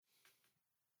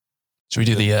Should we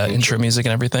do the intro music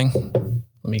and everything?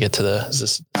 Let me get to the. Is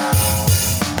this?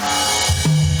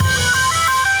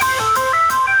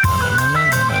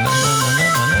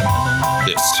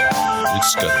 Yes,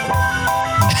 it's good.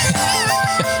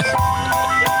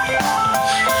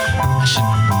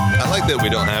 I like that we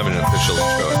don't have an official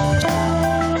intro.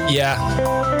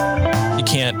 Yeah, you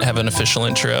can't have an official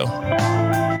intro.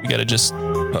 You got to just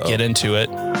get into it.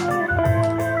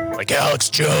 Like Alex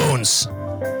Jones.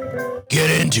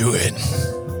 Get into it.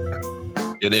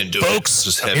 Get into it. Folks,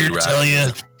 Just I'm heavy here to rap. tell you.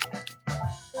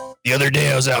 The other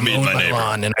day I was out mowing my my neighbor.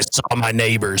 lawn and I saw my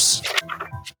neighbors.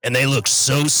 And they look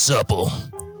so supple.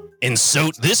 And so,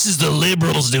 this is the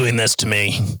liberals doing this to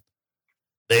me.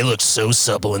 They look so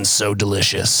supple and so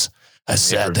delicious. I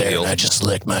sat there and I just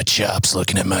licked my chops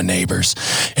looking at my neighbors.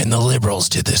 And the liberals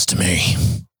did this to me.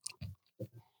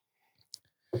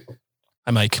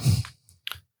 Hi, Mike.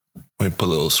 We put a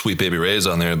little Sweet Baby Ray's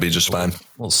on there. It'll be just fine.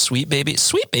 Little sweet baby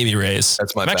Ray's.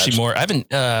 That's my I'm actually batch. more.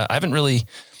 I haven't really.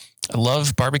 I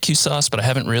love barbecue sauce, but I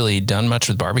haven't really done much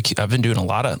with barbecue. I've been doing a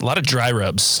lot of dry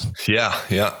rubs. Yeah.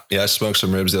 I smoked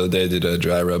some ribs the other day. Did a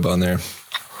dry rub on there.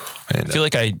 And, I feel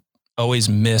like I always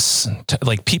miss.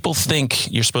 Like people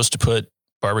think you're supposed to put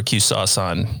barbecue sauce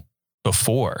on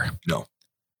before. No,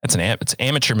 it's an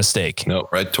amateur mistake. no,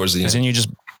 right towards the Because then end. you just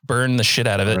burn the shit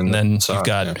out of it, Burn and the then sauce, you've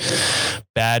got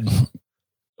bad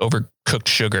overcooked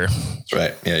sugar. That's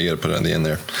right. Yeah, you got to put it on the end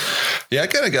there. Yeah, I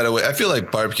kind of got away. I feel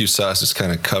like barbecue sauce just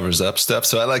kind of covers up stuff.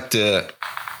 So I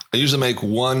usually make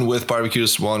one with barbecue,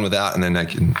 one without, and then I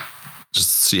can just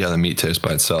see how the meat tastes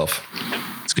by itself.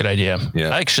 It's a good idea. Yeah.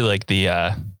 I actually like the.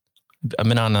 I've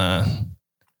been on the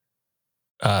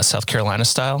South Carolina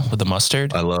style with the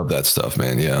mustard. I love that stuff,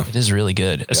 man. Yeah. It is really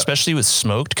good, especially with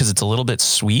smoked because it's a little bit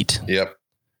sweet. Yep.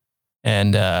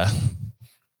 And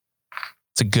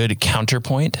it's a good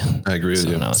counterpoint. I agree with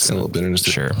you. No, It's got a little bitterness.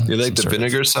 Sure. You like the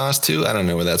vinegar sauce too? I don't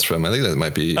know where that's from. I think that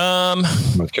might be.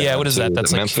 Yeah. What is that?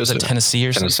 That's like Memphis, is it Tennessee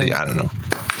or something? I don't know.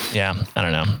 Yeah. I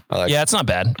don't know. Yeah. It's not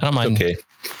bad. I don't mind. Okay.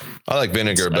 I like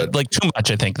vinegar, but like too much,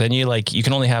 I think. Then you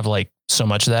can only have like so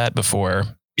much of that before.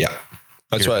 Yeah.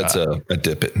 That's why it's a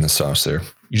dip it in the sauce there.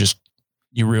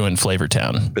 You ruin Flavor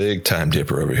Town. Big time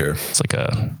dipper over here. It's like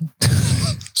a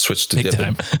switch to big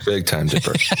dipping. time. Big time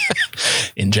dipper.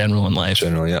 In general in life.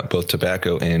 Generally, yeah. Both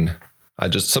tobacco and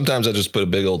sometimes I just put a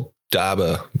big old dab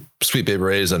of Sweet Baby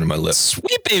Ray's under my lips.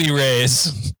 Sweet Baby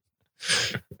Ray's.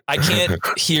 I can't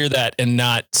hear that and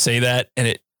not say that.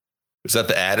 And is that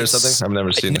the ad or something? I've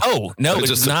never seen it. No,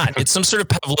 it's not. It's some sort of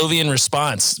Pavlovian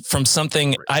response from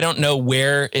something. I don't know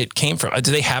where it came from.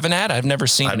 Do they have an ad? I've never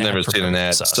seen an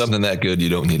ad. Something that good, you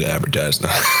don't need to advertise. No.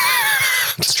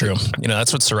 It's true.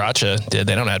 That's what Sriracha did.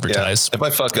 They don't advertise. Yeah. If I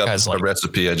fuck up a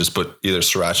recipe, I just put either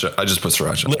Sriracha. I just put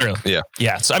Sriracha. Literally. Yeah.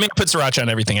 Yeah. So, I put Sriracha on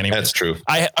everything anyway. That's true.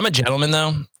 I'm a gentleman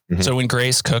though. Mm-hmm. So when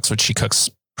Grace cooks, which she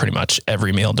cooks pretty much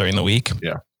every meal during the week.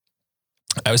 Yeah.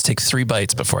 I always take 3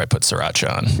 bites before I put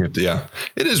Sriracha on. Yeah.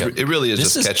 It is. It really is.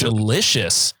 This is ketchup.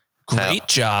 Delicious. Great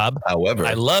job. However,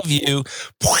 I love you.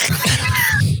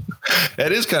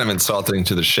 It is kind of insulting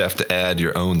to the chef to add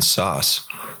your own sauce.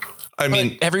 I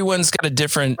mean, everyone's got a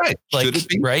different,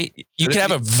 right? You can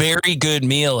have a very good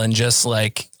meal and just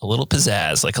like a little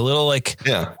pizzazz, like a little like,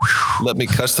 yeah. Let me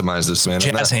customize this, man.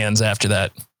 Jazz hands after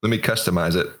that. Let me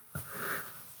customize it.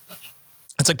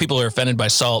 It's like people are offended by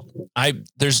salt.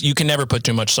 You can never put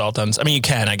too much salt on. I mean, you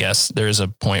can, I guess. There is a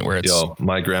point where it's.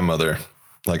 My grandmother,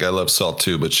 like I love salt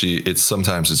too, but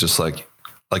sometimes it's just like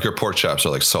her pork chops are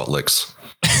like salt licks.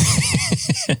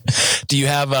 Do you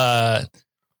have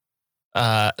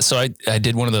so I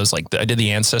did one of those, like I did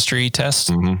the ancestry test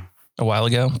a while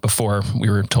ago before we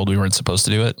were told we weren't supposed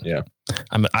to do it. Yeah.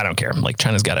 I don't care. Like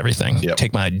China's got everything. Yep.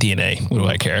 Take my DNA. What do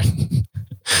I care?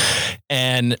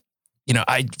 And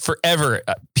forever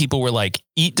people were like,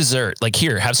 eat dessert. Like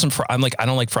here, have some. I'm like, I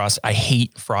don't like frosting. I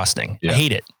hate frosting. Yeah. I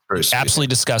hate it. It absolutely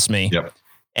disgusts me. Yep.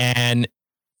 And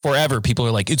forever people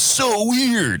are like, it's so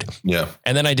weird. Yeah.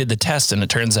 And then I did the test and it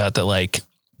turns out that like,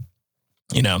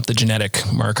 the genetic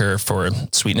marker for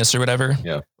sweetness or whatever.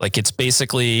 Yeah. Like it's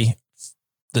basically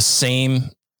the same,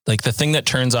 like the thing that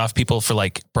turns off people for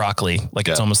like broccoli. Like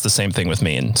it's almost the same thing with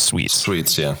me in sweets.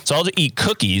 Sweets. Yeah. So I'll eat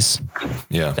cookies.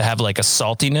 Yeah. That have like a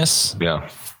saltiness. Yeah.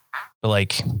 But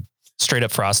like straight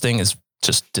up frosting is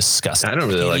just disgusting. I don't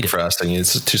really like frosting.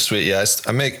 It's too sweet. Yeah.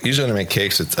 Usually when I make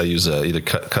cakes, I use either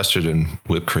custard and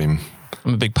whipped cream.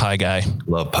 I'm a big pie guy.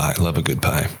 Love pie. Love a good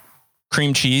pie.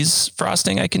 Cream cheese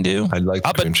frosting I can do. I like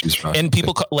cream cheese frosting. And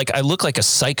people I look like a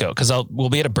psycho because we'll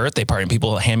be at a birthday party and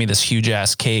people hand me this huge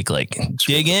ass cake, like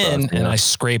dig in and I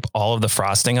scrape all of the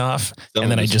frosting off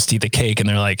and then I just eat the cake and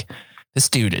they're like, This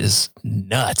dude is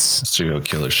nuts. Serial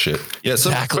killer shit. Yeah,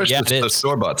 Exactly. The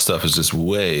store-bought stuff is just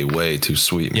way, way too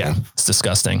sweet, man. Yeah, it's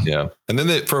disgusting. Yeah. And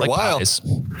then for a while,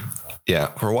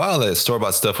 the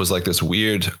store-bought stuff was like this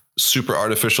weird, super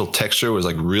artificial texture. It was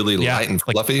like really light and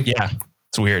fluffy. Yeah,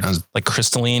 it's weird. Like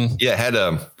crystalline. Yeah, it had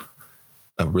a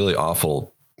really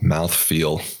awful mouth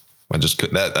feel. I just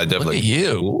couldn't. I definitely. Look at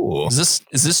you. Ooh. Is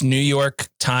this New York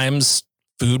Times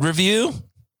food review?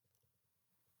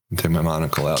 Take my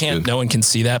monocle out. No one can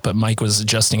see that, but Mike was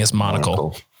adjusting his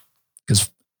monocle because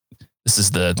this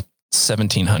is the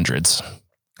 1700s.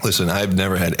 Listen, I've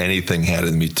never had anything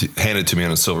handed to me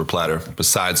on a silver platter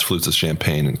besides flutes of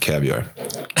champagne and caviar.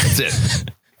 That's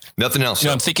it. Nothing else.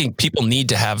 I'm thinking people need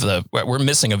to have we're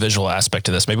missing a visual aspect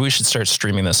to this. Maybe we should start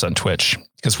streaming this on Twitch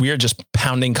because we are just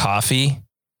pounding coffee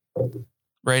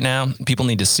right now. People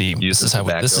need to see. This is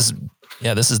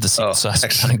the secret sauce.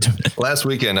 Actually, last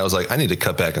weekend, I was like, I need to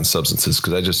cut back on substances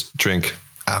because I just drink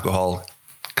alcohol,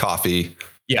 coffee,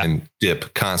 and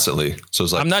dip constantly. So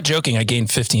it's like, I'm not joking. I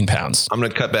gained 15 pounds. I'm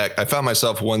going to cut back. I found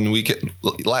myself one weekend,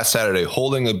 last Saturday,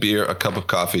 holding a beer, a cup of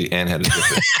coffee, and had a dip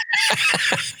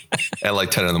at like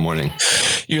 10 in the morning.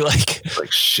 You're like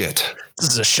shit.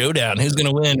 This is a showdown. Who's going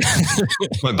to win?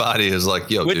 My body is like,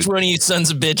 yo, which one of you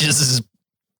sons of bitches is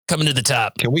coming to the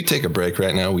top? Can we take a break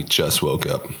right now? We just woke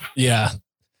up. Yeah.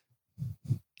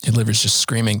 Your liver's just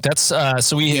screaming. That's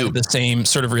so we have the same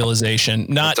sort of realization,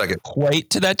 not quite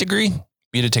to that degree.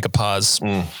 We had to take a pause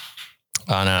on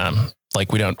I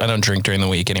don't drink during the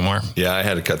week anymore. Yeah, I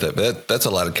had to cut that. That's a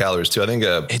lot of calories too. I think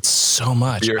it's so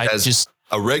much.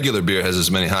 A regular beer has as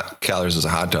many calories as a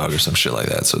hot dog or some shit like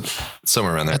that. So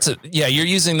somewhere around there. You're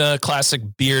using the classic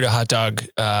beer to hot dog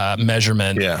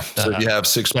measurement. Yeah. So if you have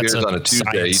 6 beers on a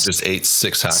Tuesday, you just ate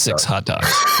 6 hot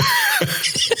dogs.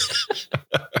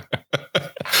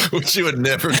 Which you would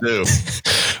never do.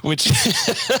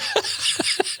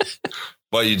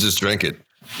 Well, you just drink it.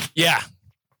 Yeah.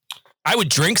 I would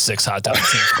drink 6 hot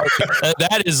dogs.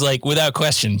 That is like without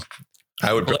question.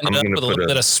 I'm going to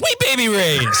put a Sweet Baby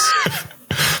Ray's.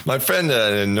 My friend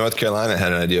in North Carolina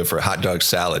had an idea for a hot dog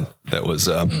salad that was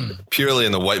purely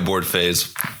in the whiteboard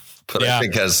phase, but I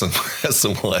think has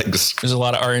some legs. There's a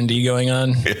lot of R&D going on.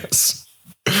 Yes.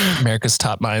 America's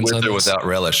top minds. With or without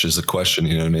relish is the question.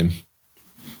 You know what I mean?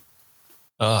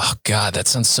 Oh God, that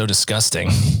sounds so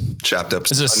disgusting. Chopped up.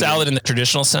 Is it a salad in the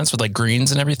traditional sense with like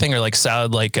greens and everything, or like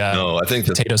salad like no? I think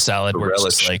potato salad. The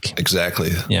relish,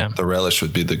 exactly. Yeah, the relish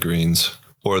would be the greens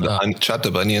or the chopped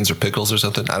up onions or pickles or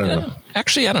something. I don't know.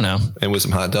 Actually, I don't know. And with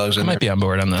some hot dogs, I might be on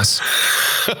board on this.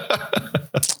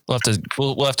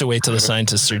 We'll have to wait till the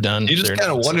scientists are done. You just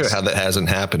kind of wonder how that hasn't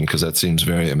happened because that seems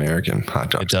very American. Hot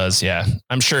dogs. It does, yeah.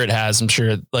 I'm sure it has. I'm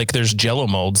sure like there's Jell-O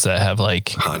molds that have like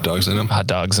hot dogs in them. Hot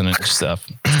dogs in it and stuff.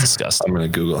 It's disgusting. I'm gonna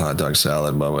Google hot dog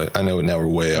salad. By the way, I know now we're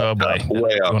way up. Oh boy,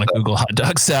 way up. I want to Google hot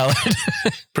dog salad.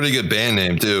 Pretty good band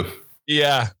name too.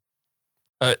 Yeah.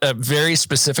 A very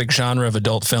specific genre of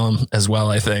adult film as well,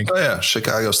 I think. Oh yeah,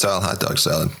 Chicago style hot dog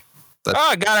salad.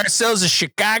 Got ourselves a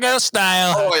Chicago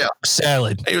style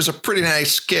salad. He was a pretty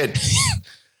nice kid.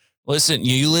 Listen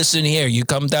here. You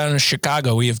come down to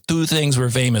Chicago. We have 2 things we're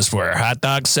famous for: hot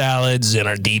dog salads and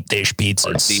our deep dish pizzas.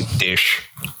 Our deep dish.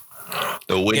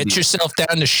 Get yourself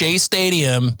down to Shea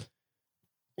Stadium.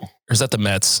 Or is that the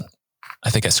Mets? I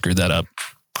think I screwed that up.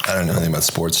 I don't know anything about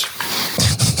sports.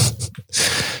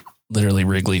 Literally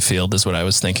Wrigley Field is what I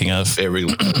was thinking of.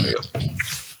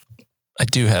 I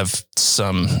do have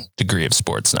some degree of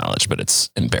sports knowledge, but it's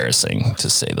embarrassing to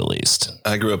say the least.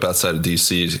 I grew up outside of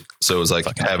DC, so it was like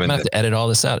I'm gonna have to edit all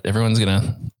this out. Everyone's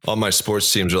gonna. All my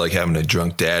sports teams are like having a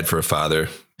drunk dad for a father.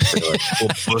 Like,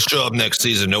 we'll show up next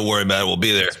season. Don't worry about it. We'll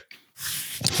be there.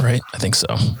 Right. I think so.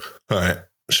 All right.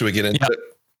 Should we get into it?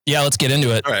 Yeah, let's get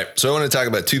into it. All right. So I want to talk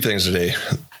about 2 things today.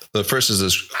 The first is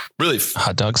this really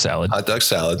hot dog salad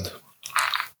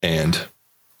and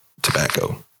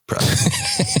tobacco.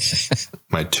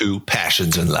 My 2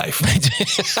 passions in life.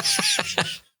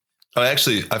 I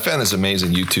found this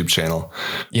amazing YouTube channel.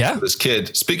 Yeah. This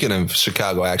kid, speaking of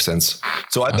Chicago accents.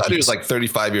 So I thought he was like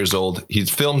 35 years old. He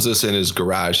films this in his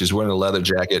garage. He's wearing a leather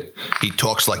jacket. He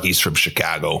talks like he's from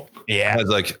Chicago. Yeah. He has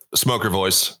like a smoker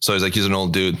voice. So he's an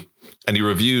old dude. And he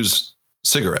reviews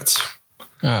cigarettes.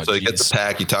 So he gets the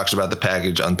pack. He talks about the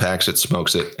package, unpacks it,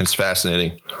 smokes it. It's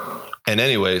fascinating. And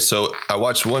anyway, so I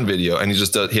watched one video and he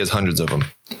has hundreds of them.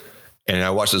 And I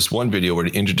watched this one video where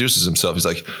he introduces himself. He's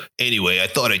like, anyway, I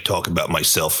thought I'd talk about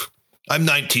myself. I'm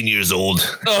 19 years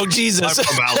old. Oh, Jesus. I'm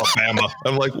from Alabama.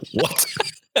 I'm like, what?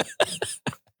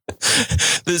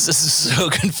 This is so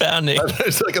confounding.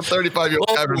 It's like a 35-year-old.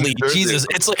 Holy Jesus.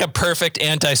 It's like a perfect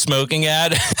anti-smoking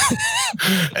ad.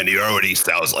 And he already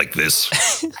sounds like this.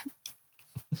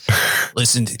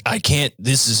 Listen, I can't.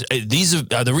 These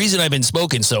are the reason I've been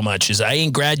smoking so much is I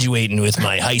ain't graduating with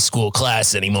my high school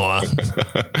class anymore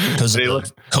because of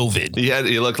COVID.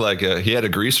 He looked like he had a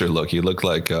greaser look. He looked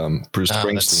like Bruce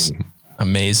Springsteen.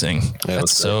 Amazing.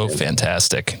 That's so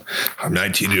fantastic. I'm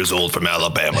 19 years old from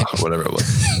Alabama, whatever it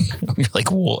was. You're like,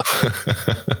 whoa.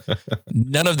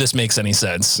 None of this makes any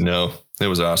sense. No, it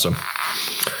was awesome.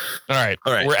 All right.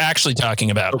 We're actually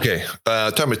talking about. Okay.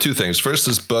 Talking about two things. First,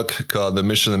 this book called The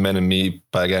Mission of the Men and Me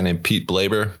by a guy named Pete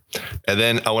Blaber. And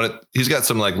then he's got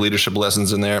some like leadership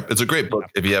lessons in there. It's a great book.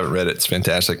 If you haven't read it, it's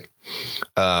fantastic.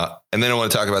 And then I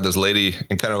want to talk about this lady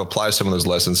and kind of apply some of those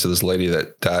lessons to this lady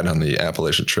that died on the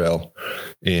Appalachian Trail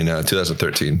in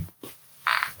 2013.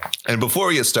 And before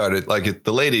we get started,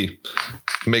 the lady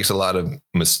makes a lot of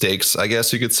mistakes, I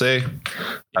guess you could say.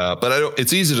 But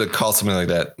it's easy to call something like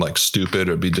that, like stupid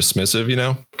or be dismissive, you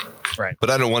know? Right. But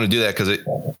I don't want to do that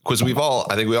because we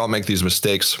all make these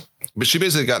mistakes. But she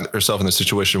basically got herself in a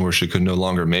situation where she could no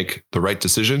longer make the right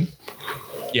decision.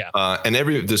 Yeah. And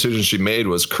every decision she made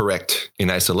was correct in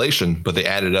isolation, but they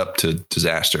added up to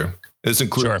disaster. This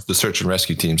includes the search and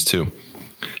rescue teams too.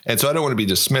 And so I don't want to be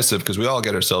dismissive because we all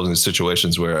get ourselves in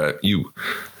situations where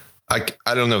I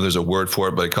don't know if there's a word for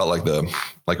it, but I call it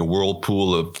like a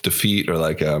whirlpool of defeat, or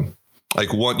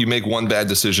you make one bad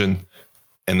decision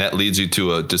and that leads you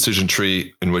to a decision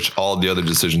tree in which all the other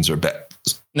decisions are bad.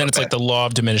 And then it's like the law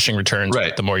of diminishing returns.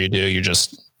 Right. The more you do, you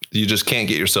just can't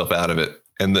get yourself out of it.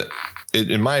 And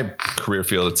in my career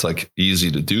field, it's like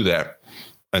easy to do that.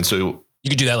 And so you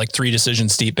could do that like 3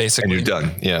 decisions deep, basically. And you're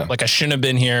done. Yeah. Like I shouldn't have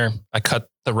been here. I cut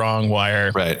the wrong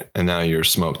wire. Right. And now you're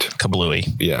smoked.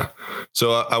 Kablooey. Yeah.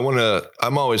 So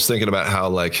I'm always thinking about how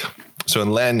so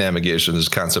in land navigation, there's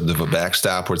a concept of a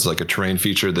backstop where it's like a terrain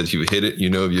feature that if you hit it,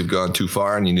 you've gone too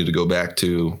far and you need to go back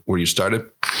to where you started.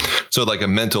 So like these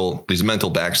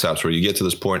mental backstops where you get to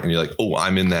this point and you're like, oh,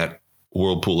 I'm in that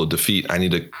whirlpool of defeat. I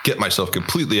need to get myself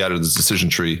completely out of this decision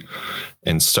tree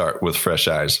and start with fresh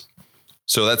eyes.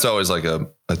 So that's always like a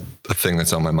thing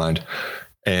that's on my mind.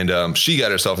 And she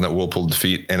got herself in that whirlpool of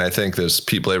defeat. And I think this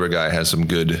Pete Blaber guy has some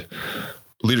good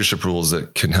leadership rules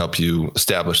that can help you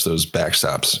establish those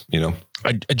backstops, you know?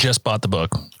 I just bought the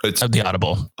book. It's the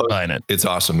Audible. Buying it. It's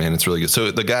awesome, man. It's really good.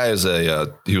 So the guy is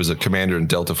he was a commander in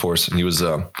Delta Force, and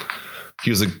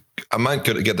I might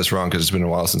get this wrong because it's been a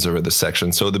while since I read this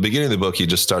section. So at the beginning of the book, he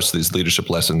just starts these leadership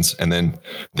lessons. And then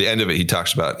at the end of it, he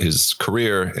talks about his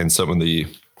career and some of the,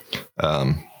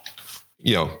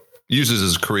 uses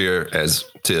his career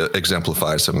to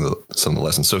exemplify some of the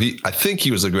lessons. So I think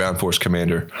he was a ground force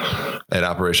commander at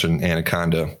Operation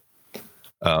Anaconda.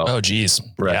 Oh, geez.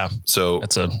 Right. Yeah. So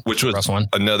which was rough one.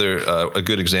 Another, a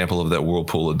good example of that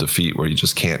whirlpool of defeat where you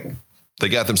just can't, they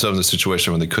got themselves in a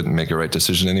situation where they couldn't make a right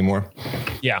decision anymore.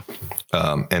 Yeah.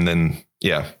 And then,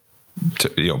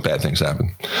 bad things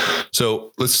happen.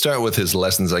 So let's start with his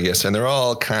lessons, I guess. And they're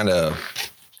all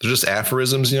they're just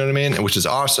aphorisms, you know what I mean? Which is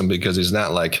awesome because he's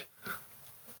not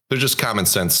they're just common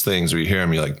sense things where you hear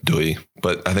them, you're like, doy.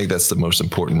 But I think that's the most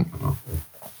important,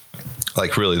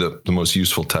 really the most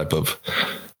useful type of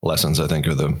lessons, I think,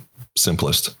 are the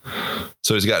simplest.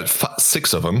 So he's got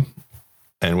 6 of them.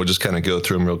 And we'll just kind of go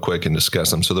through them real quick and discuss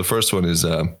them. So the first one is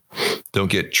don't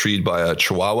get treed by a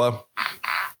chihuahua,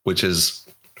 which is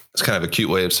it's kind of a cute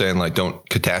way of saying don't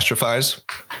catastrophize.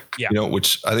 Yeah.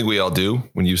 Which I think we all do.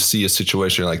 When you see a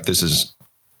situation like this is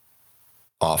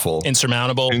awful,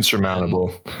 insurmountable,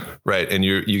 right? And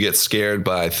you get scared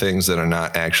by things that are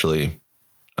not actually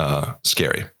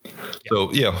scary. Yeah.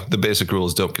 So the basic rule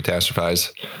is don't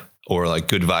catastrophize, or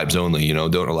good vibes only.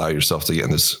 Don't allow yourself to get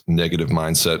in this negative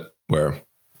mindset where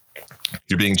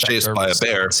you're being chased by a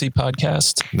bear. Resiliency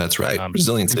podcast. That's right.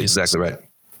 Resiliency. Exactly right.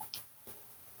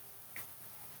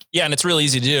 Yeah. And it's really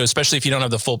easy to do, especially if you don't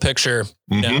have the full picture.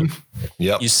 Mm-hmm.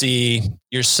 Yep. You see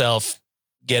yourself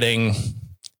getting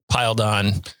piled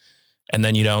on and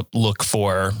then you don't look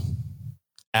for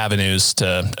avenues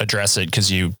to address it.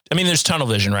 There's tunnel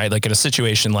vision, right? Like in a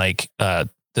situation like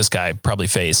this guy probably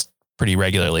faced pretty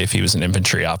regularly if he was an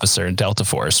infantry officer in Delta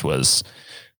Force, was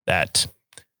that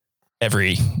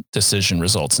every decision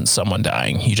results in someone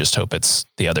dying. You just hope it's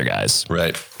the other guys.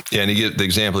 Right. Yeah. And the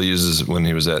example he uses when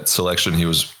he was at selection, he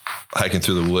was hiking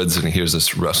through the woods and he hears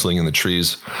this rustling in the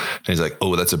trees and he's like,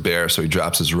 oh, that's a bear. So he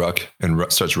drops his ruck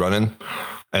and starts running.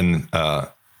 And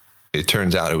it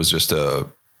turns out it was just a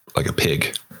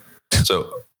pig.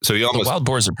 So he almost, the wild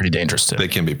boars are pretty dangerous too. They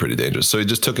can be pretty dangerous. So he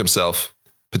just took himself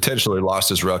potentially lost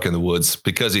his ruck in the woods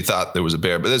because he thought there was a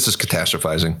bear, but this is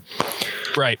catastrophizing.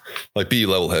 Right. Like, be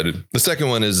level-headed. The second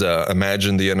one is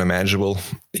imagine the unimaginable,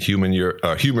 humor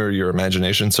your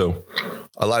imagination. So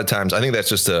a lot of times, I think that's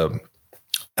just a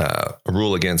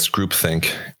rule against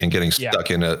groupthink and getting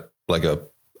stuck in a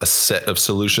set of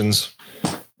solutions,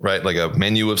 right? Like a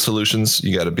menu of solutions.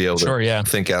 You got to be able to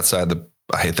think outside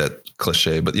I hate that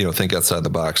cliche, but think outside the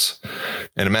box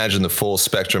and imagine the full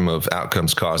spectrum of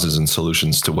outcomes, causes, and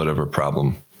solutions to whatever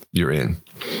problem you're in.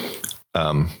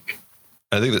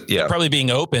 I think that, probably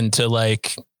being open to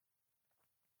like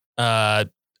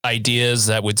ideas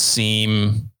that would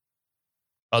seem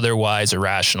otherwise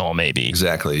irrational, maybe.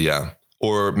 Exactly. Yeah.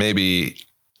 Or maybe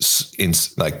in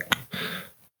like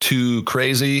too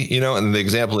crazy, and the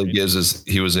example he gives is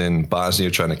he was in Bosnia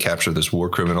trying to capture this war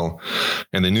criminal,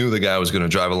 and they knew the guy was going to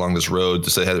drive along this road,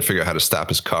 so they had to figure out how to stop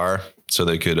his car so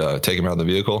they could take him out of the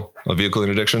vehicle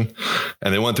interdiction.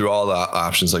 And they went through all the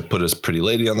options, like put a pretty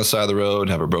lady on the side of the road,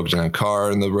 have a broken down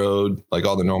car in the road, like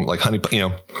all the normal, like honey,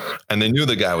 and they knew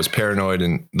the guy was paranoid,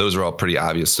 and those are all pretty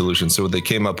obvious solutions. So what they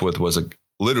came up with was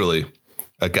literally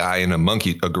a guy in a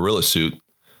gorilla suit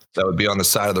that would be on the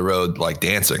side of the road, like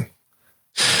dancing.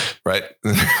 Right.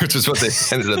 Which is what they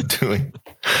ended up doing.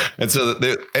 And so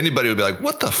anybody would be like,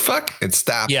 what the fuck? And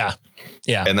stop. Yeah.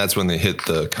 Yeah. And that's when they hit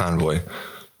the convoy.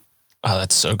 Oh,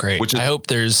 that's so great. I hope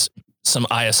there's some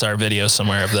ISR video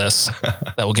somewhere of this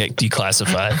that will get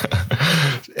declassified.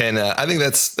 And I think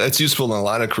that's useful in a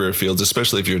lot of career fields,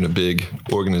 especially if you're in a big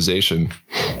organization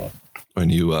when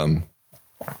you,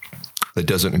 that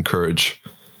doesn't encourage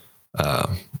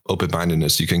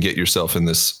open-mindedness. You can get yourself in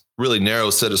this really narrow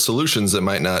set of solutions that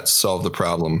might not solve the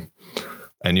problem.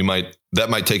 And that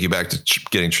might take you back to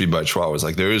getting treated by chihuahuas.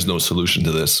 Like, there is no solution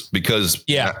to this because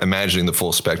imagining the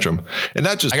full spectrum, and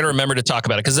not just, I got to remember to talk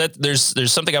about it. Cause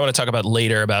there's something I want to talk about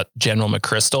later about General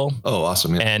McChrystal. Oh,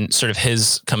 awesome. Yeah. And sort of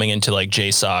his coming into like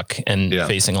JSOC and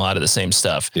facing a lot of the same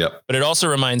stuff. Yep. But it also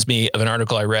reminds me of an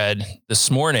article I read this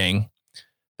morning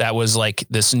that was like,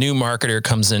 this new marketer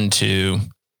comes into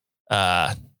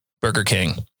Burger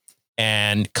King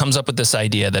and comes up with this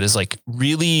idea that is like,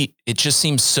 really, it just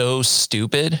seems so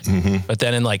stupid. Mm-hmm. But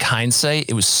then in like hindsight,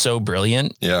 it was so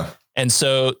brilliant. Yeah. And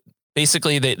so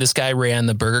basically this guy ran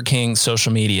the Burger King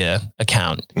social media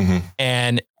account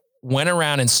and went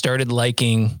around and started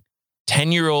liking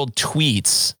 10-year-old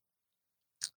tweets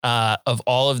of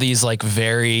all of these like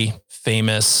very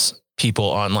famous people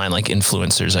online, like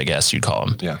influencers, I guess you'd call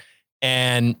them. Yeah.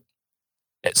 And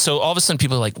so all of a sudden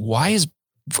people are like, why is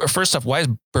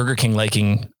Burger King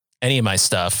liking any of my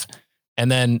stuff? And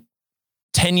then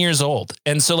 10 years old.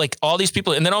 And so like all these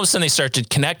people, and then all of a sudden they start to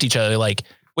connect each other. Like,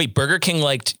 wait, Burger King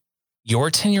liked your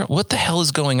 10-year-old? What the hell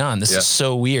is going on? This is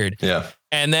so weird. Yeah.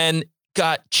 And then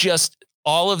got just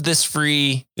all of this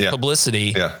free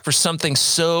publicity for something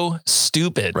so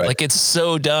stupid. Right. Like, it's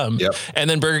so dumb. Yep. And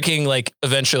then Burger King like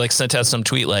eventually like sent out some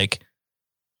tweet like,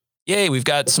 yay, we've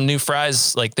got some new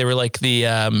fries. Like, they were like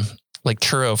the like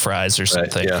churro fries or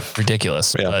something. Right,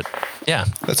 ridiculous. Yeah. But yeah,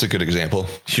 that's a good example.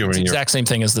 It's the exact same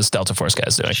thing as this Delta Force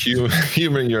guy's doing.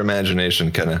 Humoring your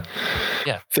imagination, kind of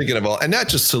thinking of all, and not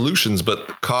just solutions,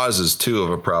 but causes too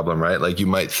of a problem, right? Like, you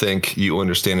might think you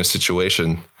understand a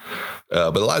situation,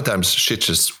 but a lot of times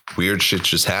weird shit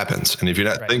just happens. And if you're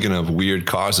not thinking of weird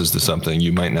causes to something,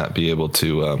 you might not be able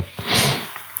to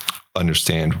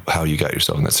understand how you got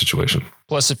yourself in that situation.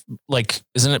 Plus,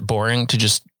 isn't it boring to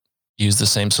just use the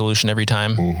same solution every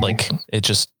time? Mm-hmm. Like, it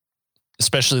just,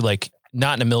 especially like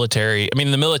not in a military. I mean,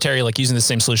 in the military, like using the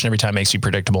same solution every time makes you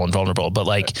predictable and vulnerable, but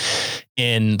like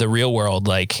in the real world,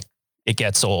 like it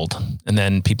gets old and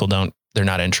then they're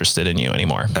not interested in you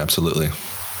anymore. Absolutely.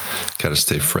 Got to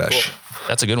stay fresh. Cool.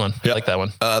 That's a good one. Yep. I like that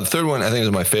one. The third one I think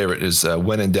is my favorite is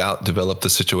when in doubt, develop the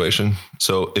situation.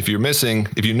 So if you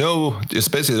know, it's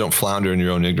basically don't flounder in your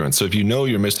own ignorance. So if you know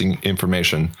you're missing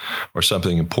information or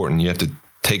something important, you have to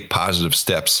take positive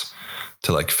steps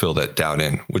to like fill that doubt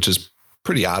in, which is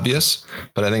pretty obvious,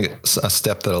 but I think it's a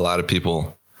step that a lot of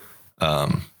people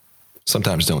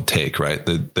sometimes don't take, right?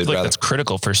 They'd rather, that's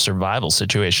critical for survival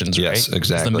situations, right? Yes,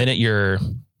 exactly. The minute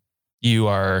you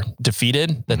are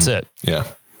defeated, that's it. Yeah.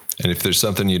 And if there's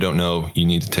something you don't know, you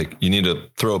need to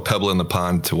throw a pebble in the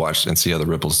pond to watch and see how the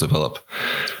ripples develop.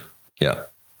 Yeah.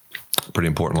 Pretty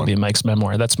important one. Be Mike's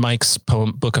memoir. That's Mike's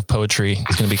book of poetry.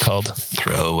 It's going to be called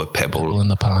Throw a Pebble in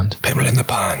the Pond. Pebble in the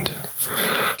Pond.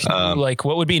 Like,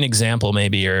 what would be an example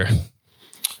maybe, or?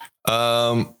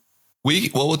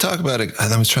 We'll talk about it.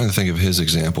 I was trying to think of his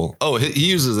example. Oh, he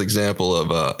uses example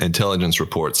of intelligence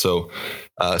reports. So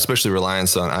especially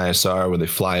reliance on ISR where they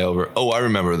fly over. Oh, I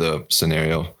remember the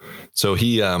scenario. So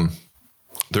he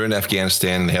they're in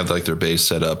Afghanistan and they have like their base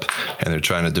set up and they're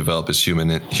trying to develop this human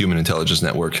intelligence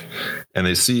network. And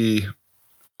they see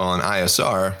on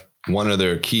ISR, one of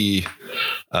their key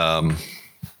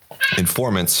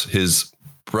informants, his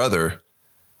brother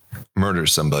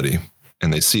murders somebody.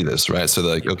 And they see this, right? So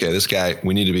they're like, okay, this guy,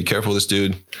 we need to be careful of this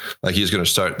dude. Like he's going to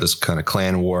start this kind of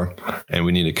clan war and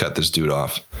we need to cut this dude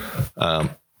off.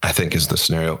 I think is the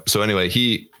scenario. So anyway,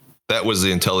 that was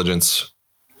the intelligence,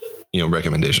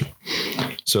 recommendation.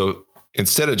 So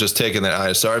instead of just taking that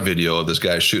ISR video of this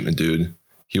guy shooting a dude,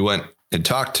 he went and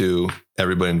talked to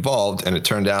everybody involved. And it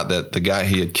turned out that the guy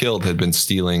he had killed had been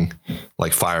stealing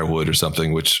like firewood or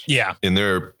something, which in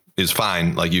their is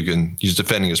fine. Like he's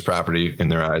defending his property in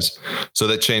their eyes. So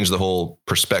that changed the whole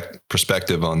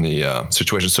perspective on the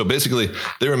situation. So basically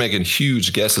they were making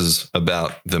huge guesses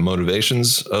about the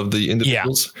motivations of the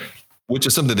individuals, which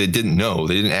is something they didn't know.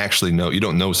 They didn't actually know. You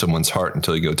don't know someone's heart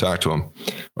until you go talk to them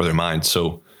or their mind.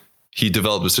 So he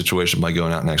developed a situation by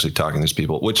going out and actually talking to these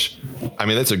people, which, I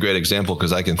mean, that's a great example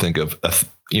because I can think of,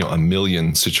 a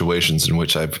million situations in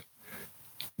which I've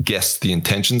guess the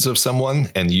intentions of someone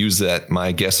and use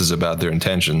my guesses about their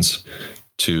intentions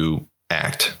to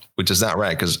act, which is not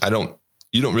right. Cause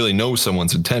you don't really know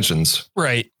someone's intentions.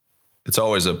 Right. It's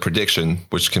always a prediction,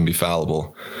 which can be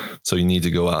fallible. So you need to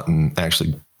go out and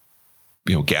actually,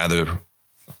 gather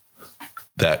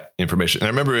that information. And I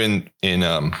remember in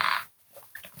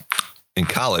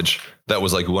college, that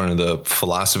was like one of the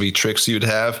philosophy tricks you'd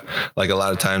have. Like a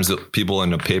lot of times that people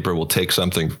in a paper will take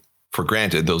something for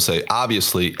granted. They'll say,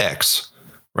 obviously X,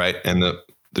 right? And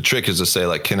the trick is to say,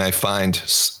 like, can I find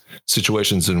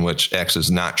situations in which X is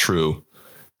not true?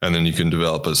 And then you can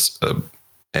develop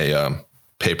a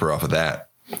paper off of that.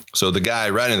 So the guy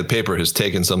writing the paper has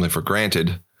taken something for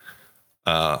granted,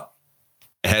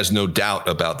 has no doubt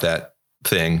about that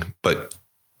thing, but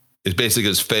it basically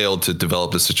has failed to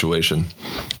develop the situation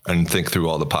and think through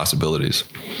all the possibilities.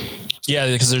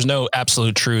 Yeah, because there's no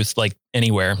absolute truth like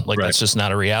anywhere. Like that's just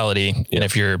not a reality. Yeah. And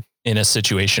if you're in a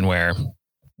situation where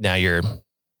now you're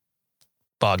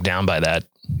bogged down by that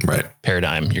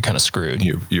paradigm, you're kind of screwed.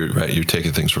 You're right. You're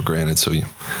taking things for granted. So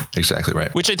exactly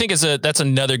right. Which I think that's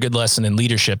another good lesson in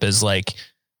leadership is like,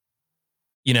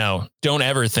 don't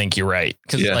ever think you're right.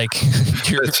 Cause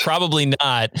you're probably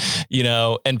not,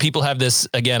 and people have this,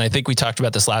 again, I think we talked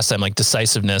about this last time, like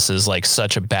decisiveness is like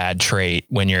such a bad trait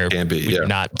when you're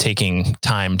not taking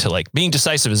time to like being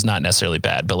decisive is not necessarily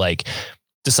bad, but like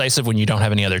decisive when you don't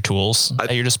have any other tools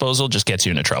at your disposal just gets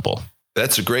you into trouble.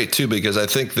 That's great too, because I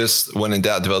think this, when in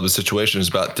doubt, develop a situation is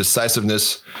about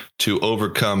decisiveness to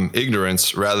overcome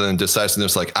ignorance rather than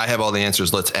decisiveness. Like I have all the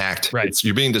answers, let's act. Right.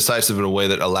 You're being decisive in a way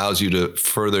that allows you to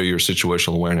further your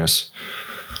situational awareness.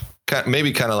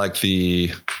 Maybe kind of like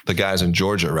the guys in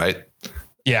Georgia, right?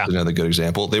 Yeah. That's another good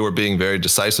example. They were being very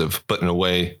decisive, but in a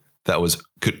way that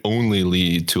could only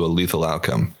lead to a lethal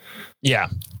outcome. Yeah.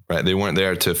 Right. They weren't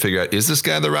there to figure out, is this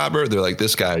guy the robber? They're like,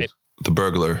 this guy, the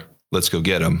burglar. Let's go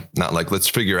get him. Not like, let's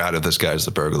figure out if this guy's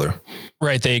the burglar.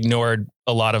 Right. They ignored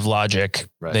a lot of logic.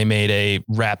 Right. They made a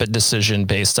rapid decision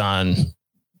based on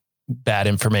bad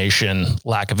information,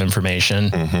 lack of information.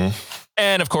 Mm-hmm.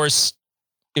 And of course,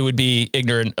 it would be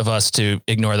ignorant of us to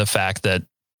ignore the fact that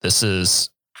this is,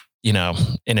 in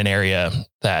an area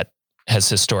that has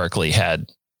historically had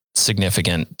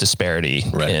significant disparity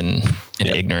in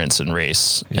ignorance and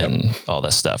race and all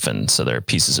that stuff. And so they're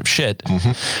pieces of shit,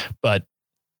 but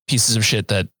pieces of shit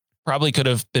that probably could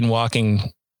have been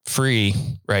walking free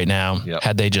right now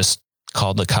had they just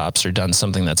called the cops or done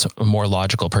something that's a more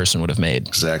logical person would have made.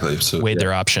 Exactly. So weighed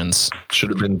their options. Should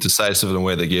have been decisive in a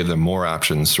way they gave them more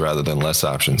options rather than less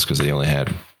options because they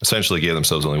essentially gave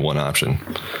themselves only one option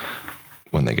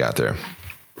when they got there.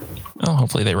 Well,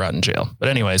 hopefully they rot in jail. But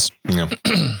anyways. Yeah.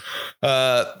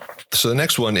 So the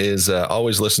next one is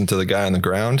always listen to the guy on the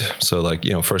ground. So like,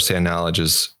 firsthand knowledge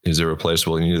is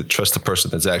irreplaceable. You need to trust the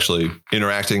person that's actually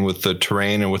interacting with the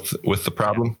terrain and with the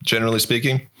problem, generally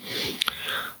speaking.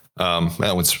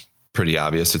 That one's pretty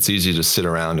obvious. It's easy to sit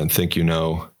around and think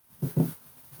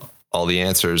all the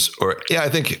answers. I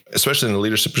think especially in the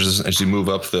leadership position, as you move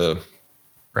up the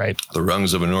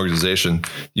rungs of an organization,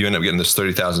 you end up getting this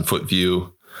 30,000 foot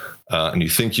view. And you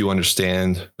think you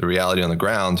understand the reality on the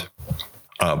ground,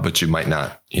 but you might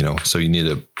not, so you need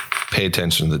to pay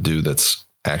attention to the dude that's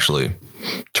actually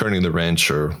turning the wrench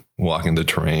or walking the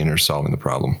terrain or solving the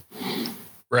problem.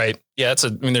 Right. Yeah.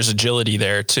 There's agility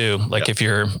there too. Like if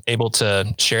you're able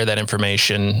to share that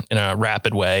information in a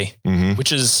rapid way,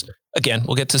 which is, again,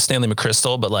 we'll get to Stanley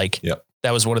McChrystal, but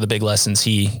that was one of the big lessons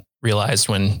he realized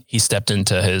when he stepped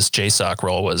into his JSOC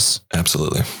role was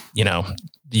absolutely,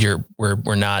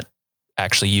 we're not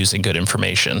actually using good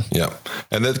information. Yeah.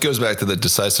 And that goes back to the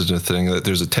decisiveness thing, that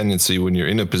there's a tendency when you're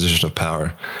in a position of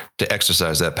power to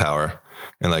exercise that power.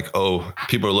 And like, oh,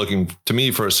 people are looking to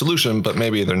me for a solution, but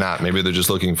maybe they're not. Maybe they're just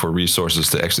looking for resources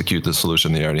to execute the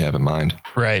solution they already have in mind.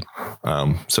 Right.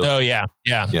 Yeah.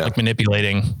 Like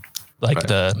manipulating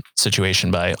the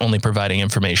situation by only providing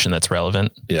information that's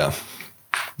relevant. Yeah.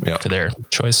 To their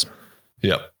choice.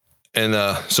 Yep. And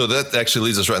so that actually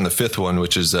leads us right in the fifth one,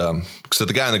 which is so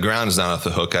the guy on the ground is not off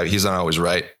the hook. He's not always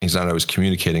right. He's not always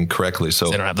communicating correctly. So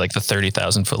they don't have like the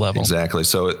 30,000 foot level. Exactly.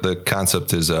 So the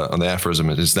concept is on the aphorism,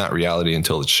 it is not reality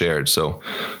until it's shared. So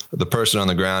the person on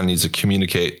the ground needs to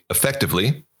communicate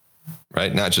effectively,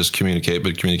 right? Not just communicate,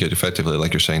 but communicate effectively.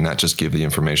 Like you're saying, not just give the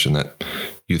information that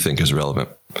you think is relevant.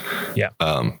 Yeah.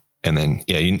 And then,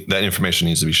 that information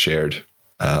needs to be shared.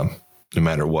 No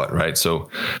matter what, right? So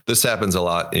this happens a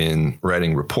lot in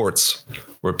writing reports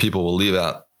where people will leave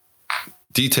out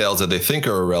details that they think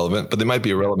are irrelevant, but they might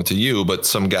be irrelevant to you, but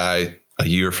some guy a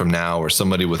year from now or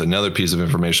somebody with another piece of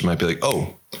information might be like,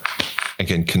 oh, I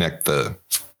can connect the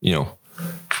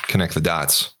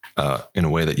dots in a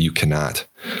way that you cannot.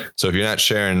 So if you're not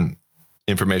sharing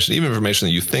information, even information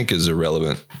that you think is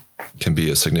irrelevant can be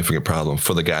a significant problem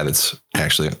for the guy that's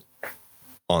actually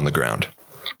on the ground.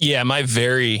 Yeah,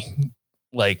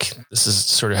 this is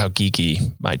sort of how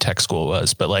geeky my tech school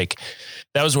was, but like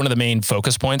that was one of the main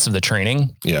focus points of the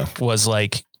training. Yeah. Was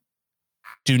like,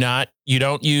 you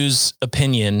don't use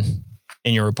opinion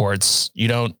in your reports. You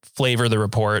don't flavor the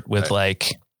report with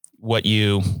like what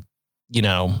you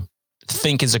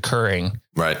think is occurring.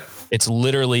 Right. It's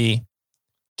literally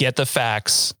get the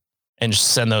facts and just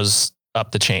send those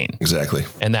up the chain. Exactly.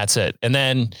 And that's it. And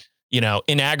then,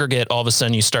 in aggregate, all of a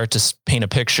sudden you start to paint a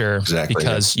picture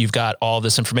because you've got all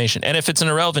this information. And if it's an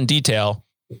irrelevant detail,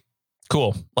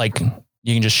 cool. Like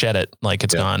you can just shed it. Like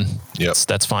it's gone. Yep.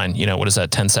 That's fine. What is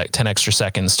that? 10 extra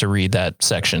seconds to read that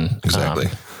section. Exactly.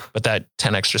 But that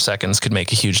 10 extra seconds could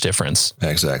make a huge difference.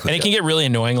 Exactly. And it can get really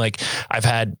annoying. Like I've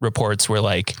had reports where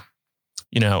like,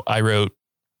 I wrote,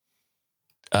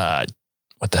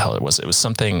 what the hell it was? It was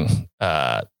something,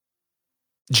 Jet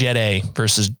A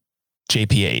versus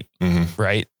JP8,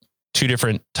 right? Two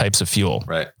different types of fuel.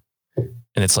 Right.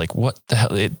 And it's like, what the hell?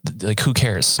 Like, who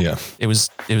cares? Yeah. It was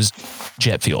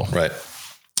jet fuel. Right.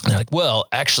 And they're like, well,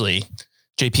 actually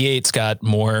JP8's got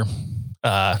more,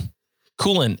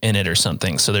 coolant in it or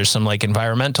something. So there's some like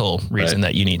environmental reason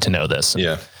that you need to know this.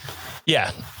 Yeah.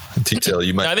 Yeah. Detail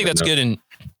you might. I think that's good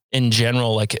in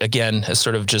general, like again, as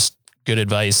sort of just good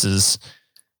advice is,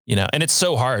 and it's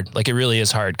so hard. Like it really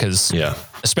is hard because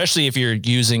especially if you're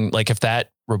using, like if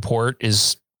that report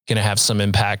is going to have some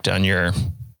impact on your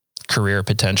career,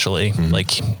 potentially,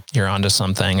 like you're onto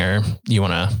something or you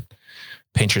want to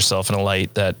paint yourself in a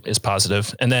light that is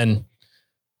positive and then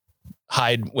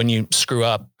hide when you screw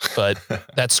up. But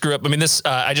that screw up, I mean,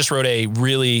 I just wrote a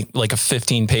really like a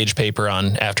 15-page paper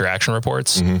on after action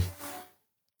reports.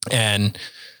 And,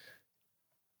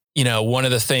 one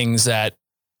of the things that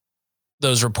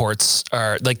those reports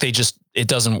are like, it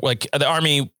doesn't like the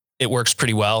Army, it works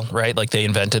pretty well, right? Like they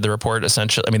invented the report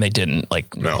essentially. I mean, they didn't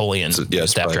like Napoleon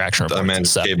used after action reports and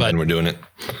stuff, but we're doing it.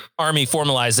 Army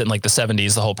formalized it in like the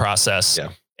 70s, the whole process. Yeah.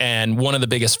 And one of the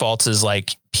biggest faults is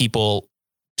like people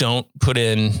don't put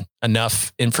in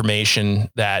enough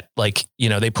information that like,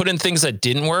 they put in things that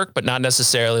didn't work, but not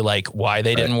necessarily like why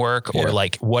they didn't work or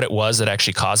like what it was that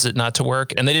actually caused it not to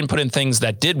work. And they didn't put in things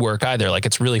that did work either. Like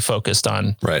it's really focused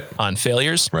on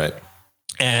failures. Right.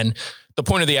 And the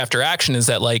point of the after action is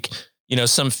that like,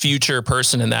 some future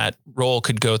person in that role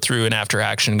could go through an after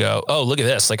action and go, oh, look at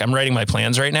this. Like I'm writing my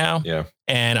plans right now. Yeah.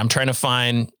 And I'm trying to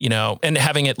find, and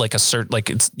having it like it's,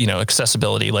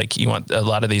 accessibility. Like you want a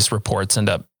lot of these reports end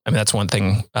up, I mean, that's one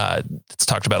thing that's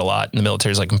talked about a lot in the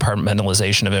military is like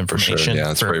compartmentalization of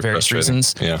information for various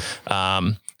reasons. Yeah.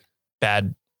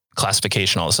 Bad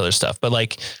classification, all this other stuff. But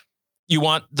like you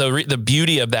want the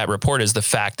beauty of that report is the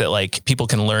fact that like people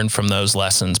can learn from those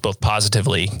lessons, both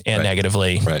positively and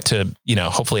negatively to,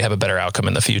 hopefully have a better outcome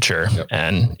in the future. Yep.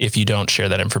 And if you don't share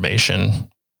that information,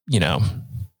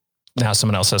 now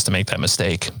someone else has to make that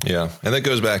mistake. Yeah. And that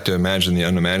goes back to imagine the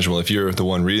unimaginable. If you're the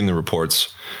one reading the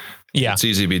reports, it's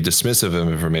easy to be dismissive of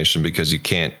information because it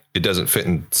doesn't fit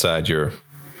inside your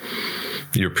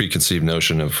preconceived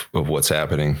notion of what's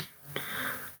happening.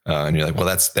 And you're like, well,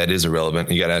 that is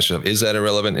irrelevant. You got to ask yourself, is that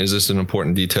irrelevant? Is this an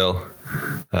important detail?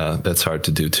 That's hard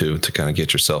to do too, to kind of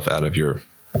get yourself out of your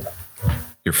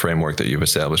framework that you've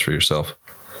established for yourself.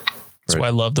 That's why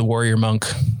I love the warrior monk,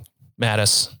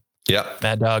 Mattis. Yeah.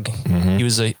 Mad Dog. He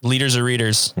was leaders of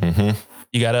readers.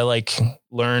 You got to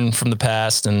learn from the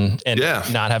past and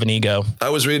not have an ego. I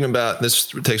was reading about, this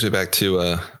takes me back to,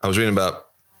 I was reading about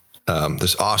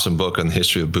this awesome book on the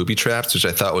history of booby traps, which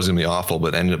I thought was going to be awful,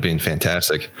 but ended up being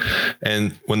fantastic.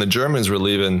 And when the Germans were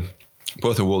leaving,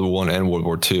 both in World War I and World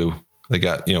War II, they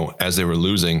got, as they were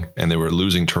losing and they were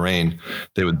losing terrain,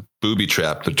 they would booby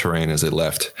trap the terrain as they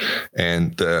left.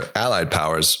 And the Allied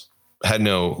powers had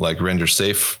no render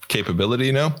safe capability,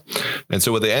 And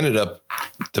so what they ended up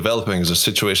developing is a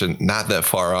situation not that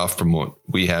far off from what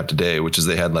we have today, which is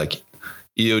they had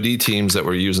EOD teams that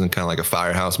were using kind of like a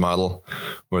firehouse model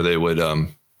where they would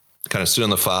kind of sit on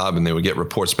the fob and they would get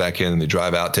reports back in and they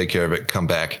drive out, take care of it, come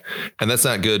back. And that's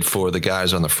not good for the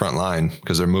guys on the front line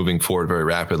because they're moving forward very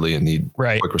rapidly and need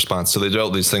quick response. So they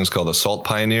developed these things called assault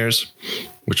pioneers,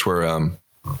 which were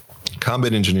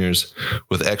combat engineers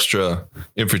with extra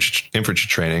infantry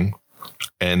training.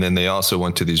 And then they also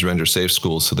went to these render safe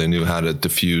schools. So they knew how to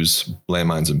defuse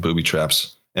landmines and booby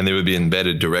traps. And they would be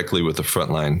embedded directly with the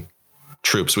frontline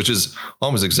troops, which is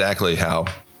almost exactly how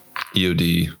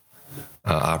EOD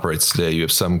operates today. You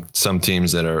have some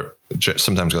teams that are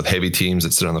sometimes called heavy teams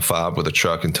that sit on the fob with a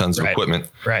truck and tons of equipment.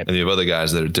 Right. And you have other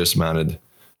guys that are dismounted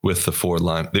with the forward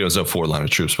line. There's no forward line of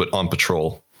troops, but on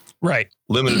patrol. Right.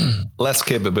 Limited, less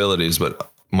capabilities, but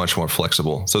much more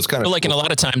flexible. So it's kind of and a lot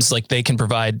of times, they can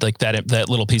provide that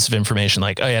little piece of information, oh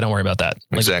yeah, don't worry about that.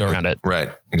 Exactly. Go around it.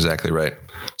 Right. Exactly right.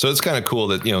 So it's kind of cool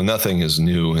that, nothing is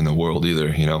new in the world either,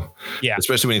 Yeah.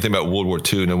 Especially when you think about World War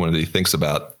II, no one really thinks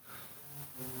about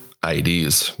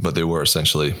IEDs, but they were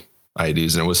essentially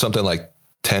IEDs. And it was something like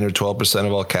 10 or 12%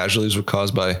 of all casualties were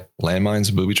caused by landmines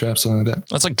and booby traps, something like that.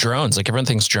 That's like drones. Everyone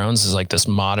thinks drones is this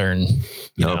modern,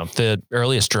 the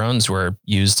earliest drones were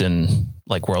used in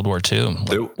World War II.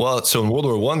 So in World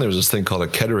War I, there was this thing called a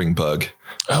Kettering bug.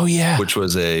 Oh yeah. Which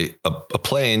was a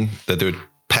plane that they would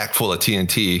pack full of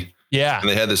TNT. Yeah. And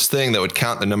they had this thing that would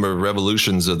count the number of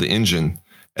revolutions of the engine.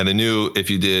 And they knew if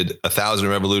you did 1,000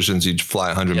 revolutions, you'd fly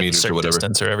 100 meters or whatever.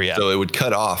 So it would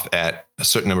cut off at a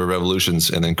certain number of revolutions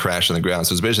and then crash on the ground.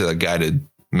 So it's basically a guided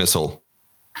missile.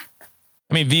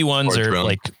 I mean, V1s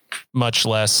are much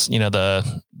less,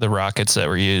 the rockets that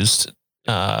were used,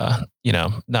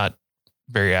 not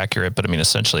very accurate, but I mean,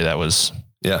 essentially that was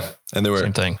and there were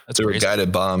same thing. There were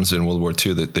guided bombs in World War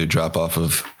II that they drop off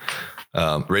of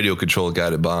radio controlled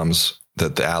guided bombs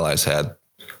that the Allies had.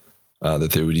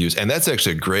 That they would use. And that's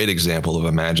actually a great example of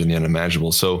imagine the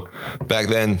unimaginable. So back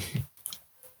then,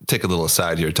 take a little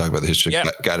aside here, talk about the history of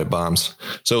guided bombs.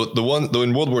 So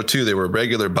in World War II, they were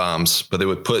regular bombs, but they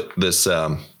would put this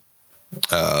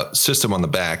system on the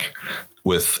back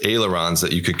with ailerons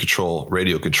that you could control,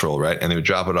 radio control, right? And they would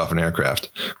drop it off an aircraft.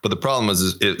 But the problem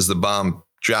is the bomb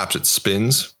drops, it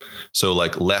spins. So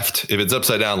left, if it's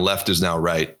upside down, left is now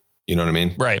right. You know what I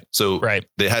mean? Right. So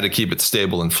they had to keep it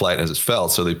stable in flight as it fell.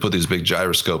 So they put these big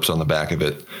gyroscopes on the back of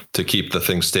it to keep the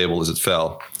thing stable as it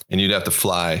fell. And you'd have to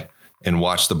fly and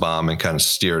watch the bomb and kind of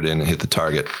steer it in and hit the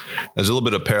target. There's a little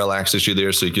bit of parallax issue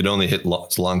there. So you could only hit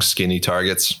long, skinny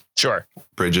targets. Sure.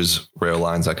 Bridges, rail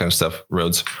lines, that kind of stuff,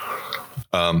 roads.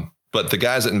 But the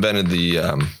guys that invented the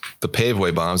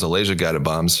paveway bombs, the laser guided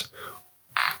bombs,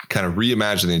 kind of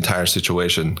reimagined the entire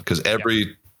situation because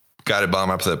every guided bomb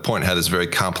up to that point had this very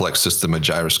complex system of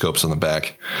gyroscopes on the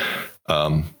back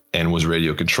and was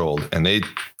radio controlled. And they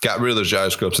got rid of those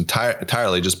gyroscopes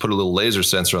entirely, just put a little laser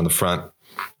sensor on the front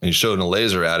and you showed a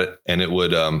laser at it. And it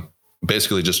would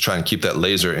basically just try and keep that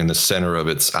laser in the center of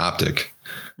its optic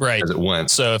as it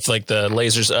went. So if the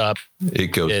laser's up,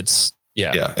 it goes,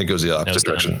 it goes the opposite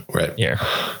direction. Right. Here.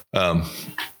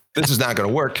 This is not going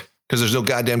to work because there's no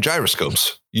goddamn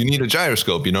gyroscopes. You need a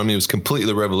gyroscope. You know what I mean? It was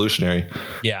completely revolutionary.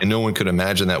 Yeah. And no one could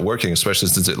imagine that working, especially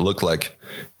since it looked like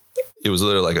it was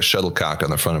literally like a shuttlecock on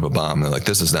the front of a bomb. They're like,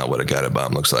 this is not what a guided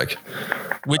bomb looks like.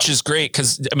 Which is great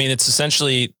because, I mean, it's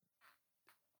essentially,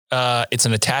 it's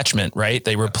an attachment, right?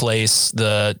 They replace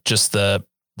the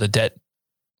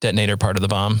detonator part of the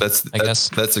bomb. I guess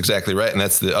that's exactly right. And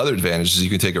that's the other advantage is you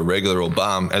can take a regular old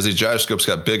bomb. As these gyroscopes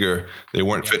got bigger, they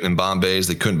weren't fitting in bomb bays.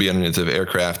 They couldn't be underneath the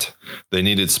aircraft. They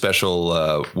needed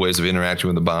special ways of interacting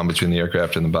with the bomb between the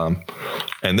aircraft and the bomb.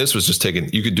 And this was just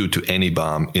you could do it to any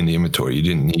bomb in the inventory. You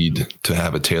didn't need to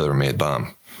have a tailor-made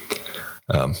bomb.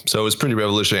 So it was pretty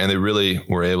revolutionary. And they really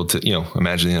were able to,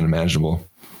 imagine the unimaginable,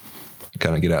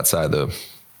 kind of get outside the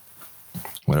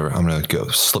whatever. I'm going to go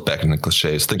slip back into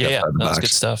cliches. Think outside the box. That's good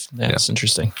stuff. Yeah, it's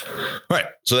interesting. All right.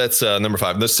 So that's number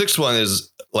 5. The 6th one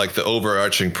is like the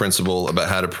overarching principle about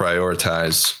how to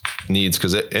prioritize needs.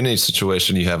 Because in any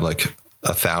situation, you have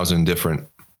 1,000 different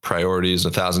priorities,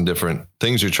 1,000 different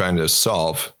things you're trying to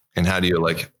solve. and how do you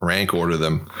like rank order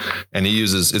them? And he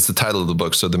uses, it's the title of the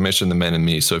book. So the mission, the men and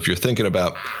me. So if you're thinking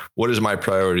about what is my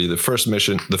priority, the first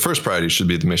priority should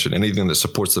be the mission. Anything that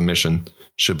supports the mission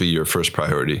should be your first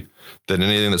priority. Then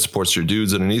anything that supports your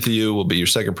dudes underneath of you will be your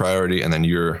second priority. And then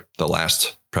you're the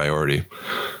last priority.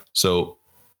 So,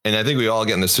 and I think we all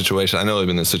get in this situation. I know I've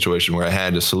been in this situation where I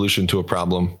had a solution to a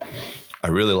problem. I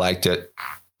really liked it,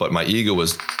 but my ego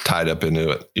was tied up into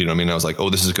it. You know what I mean? I was like, oh,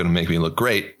 this is going to make me look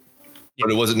great,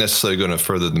 but it wasn't necessarily going to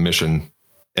further the mission.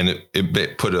 And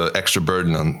it put an extra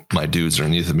burden on my dudes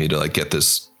underneath of me to like get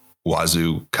this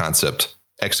wazoo concept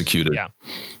executed. Yeah.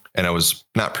 And I was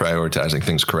not prioritizing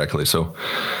things correctly. So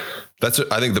that's,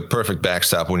 I think, the perfect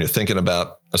backstop when you're thinking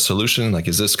about a solution. Like,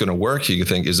 is this going to work? You can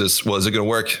think, is it going to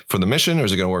work for the mission or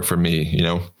is it going to work for me? You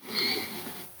know,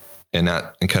 and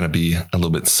kind of be a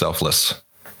little bit selfless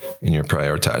in your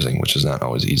prioritizing, which is not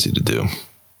always easy to do.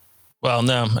 Well,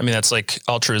 no, I mean, that's like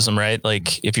altruism, right?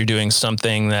 Like if you're doing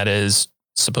something that is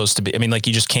supposed to be, I mean, like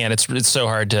you just can't, it's so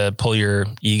hard to pull your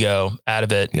ego out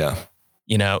of it. Yeah.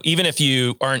 You know, even if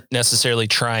you aren't necessarily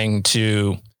trying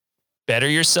to better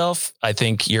yourself, I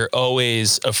think you're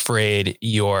always afraid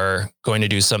you're going to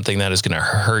do something that is going to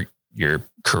hurt your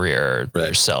career or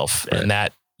yourself. Right. And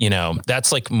that, you know,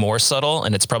 that's like more subtle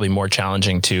and it's probably more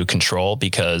challenging to control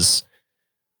because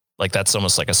like that's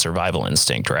almost like a survival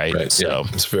instinct, right? So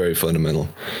yeah, it's very fundamental.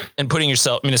 And putting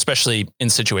yourself, I mean, especially in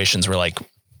situations where like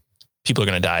people are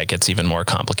going to die, it gets even more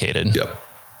complicated.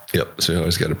 Yep. So you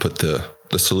always got to put the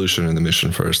solution and the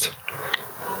mission first,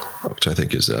 which I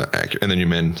think is accurate. And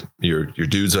then your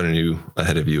dudes under you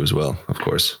ahead of you as well, of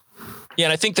course. Yeah.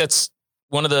 And I think that's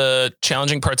one of the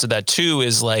challenging parts of that too,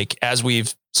 is like, as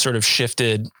we've sort of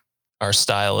shifted our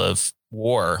style of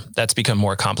war, that's become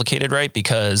more complicated, right?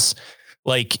 Because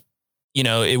like, you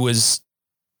know, it was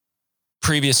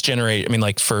previous generation. I mean,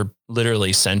 like for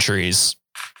literally centuries,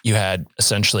 you had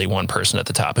essentially one person at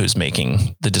the top who's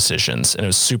making the decisions and it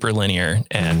was super linear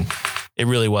and it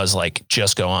really was like,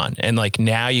 just go on. And like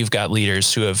now you've got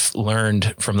leaders who have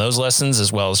learned from those lessons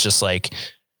as well as just like,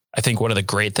 I think one of the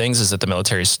great things is that the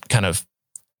military's kind of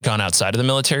gone outside of the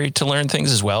military to learn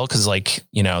things as well. Cause like,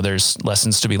 you know, there's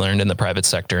lessons to be learned in the private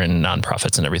sector and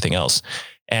nonprofits and everything else.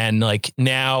 And like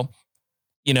now,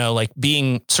 you know, like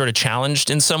being sort of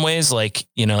challenged in some ways, like,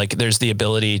 you know, like there's the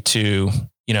ability to,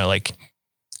 you know, like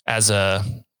as a,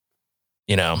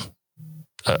 you know,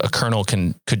 a colonel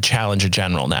could challenge a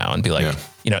general now and be like,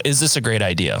 you know, is this a great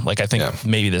idea? Like, I think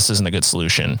maybe this isn't a good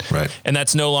solution. Right. And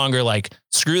that's no longer like,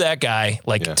 screw that guy.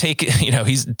 Like take, you know,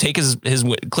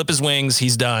 clip his wings.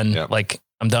 He's done. Yeah. Like,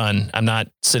 I'm done. I'm not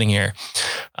sitting here.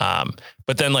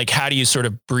 But then like, how do you sort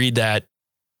of breed that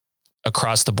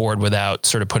across the board without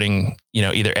sort of putting, you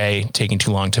know, either taking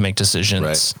too long to make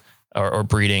decisions or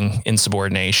breeding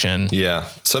insubordination. Yeah.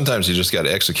 Sometimes you just got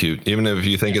to execute. Even if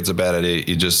you think it's a bad idea,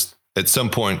 you just, at some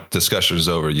point discussion is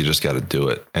over. You just got to do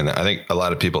it. And I think a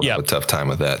lot of people have a tough time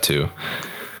with that too.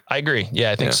 I agree.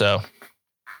 Yeah, I think so.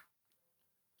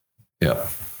 Yeah.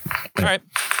 All right.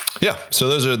 Yeah. So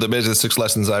those are basically the 6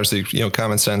 lessons. Obviously, you know,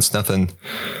 common sense, nothing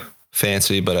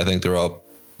fancy, but I think they're all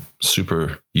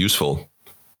super useful.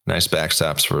 Nice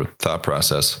backstops for thought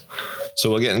process. So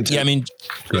we'll get into. Yeah, I mean,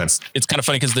 it's kind of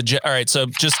funny because all right. So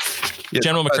just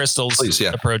General McChrystal's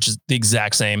approach is the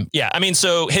exact same. Yeah, I mean,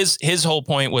 so his whole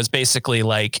point was basically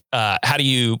like, how do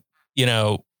you, you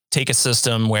know, take a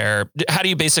system how do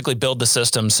you basically build the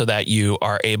system so that you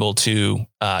are able to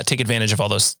take advantage of all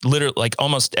those literally like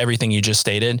almost everything you just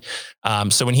stated.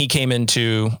 So when he came in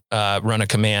to run a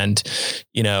command,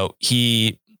 you know,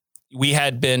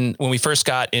 when we first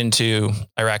got into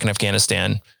Iraq and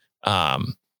Afghanistan,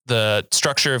 the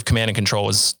structure of command and control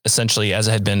was essentially as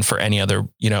it had been for any other,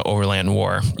 you know, overland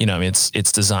war. You know, I mean,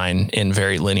 it's designed in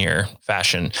very linear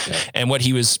fashion. Yeah. And what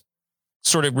he was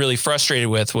sort of really frustrated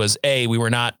with was we're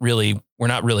not really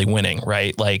winning,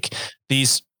 right? Like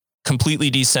these completely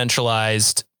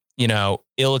decentralized, you know,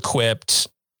 ill-equipped,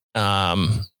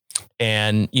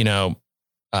 and, you know,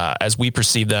 as we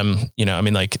perceive them, you know, I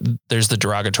mean, like there's the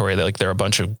derogatory that like they're a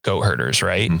bunch of goat herders,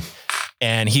 right? Mm-hmm.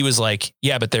 And he was like,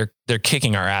 yeah, but they're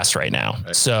kicking our ass right now.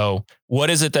 Right. So what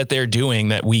is it that they're doing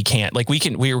that we can't? Like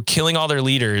we were killing all their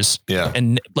leaders. Yeah.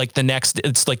 And like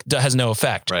it's like has no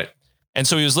effect. Right. And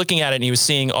so he was looking at it and he was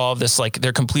seeing all of this, like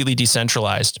they're completely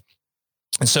decentralized.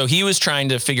 And so he was trying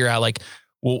to figure out like,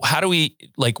 well, how do we,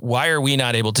 like, why are we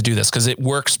not able to do this? Because it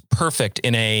works perfect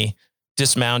in a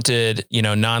dismounted, you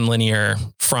know, nonlinear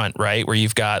front, right? Where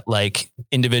you've got like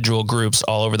individual groups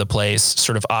all over the place,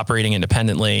 sort of operating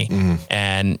independently. Mm-hmm.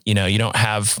 And, you know, you don't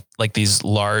have like these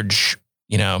large,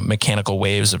 you know, mechanical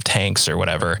waves of tanks or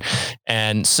whatever.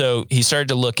 And so he started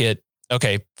to look at,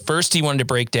 okay, first he wanted to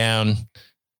break down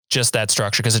just that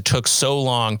structure because it took so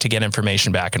long to get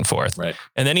information back and forth. Right.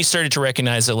 And then he started to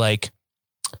recognize that like,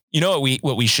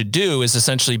 what we should do is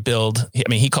essentially build, I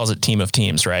mean, he calls it team of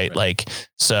teams, right? Like,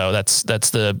 so that's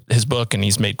his book, and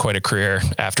he's made quite a career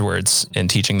afterwards in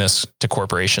teaching this to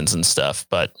corporations and stuff.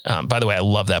 But, by the way, I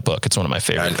love that book. It's one of my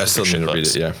favorite. I still need to read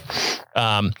it. Yeah.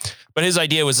 But his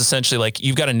idea was essentially like,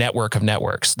 you've got a network of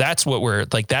networks. That's what we're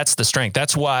like, that's the strength.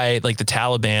 That's why like the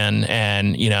Taliban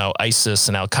and, ISIS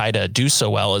and Al-Qaeda do so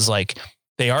well, is like,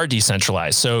 they are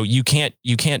decentralized. So you can't,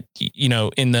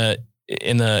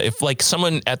 if like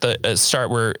someone at the start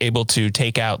were able to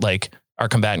take out like our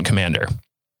combatant commander,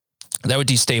 that would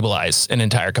destabilize an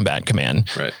entire combatant command.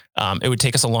 Right. It would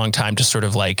take us a long time to sort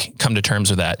of like come to terms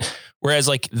with that. Whereas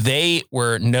like they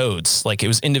were nodes, like it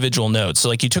was individual nodes. So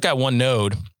like you took out one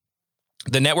node,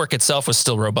 the network itself was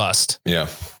still robust. Yeah.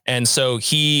 And so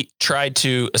he tried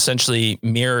to essentially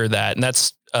mirror that. And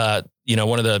that's,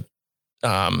 one of the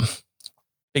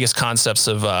biggest concepts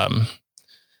of,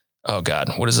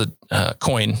 what is it?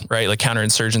 Coin, right? Like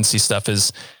counterinsurgency stuff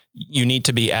is you need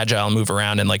to be agile and move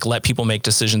around and like let people make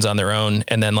decisions on their own.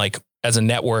 And then like as a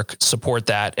network support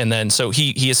that. And then, so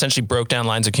he essentially broke down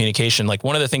lines of communication. Like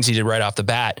one of the things he did right off the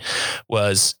bat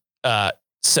was,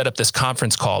 set up this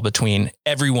conference call between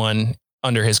everyone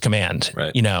under his command.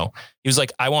 Right. He was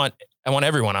like, I want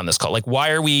everyone on this call. Like, why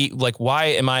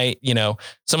am I,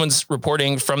 someone's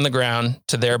reporting from the ground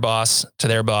to their boss, to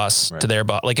their boss, to their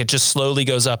boss. Like it just slowly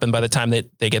goes up. And by the time that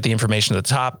they get the information at the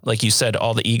top, like you said,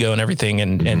 all the ego and everything.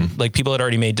 And like people had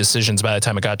already made decisions by the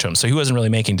time it got to him. So he wasn't really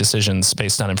making decisions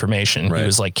based on information. Right. He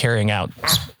was like carrying out.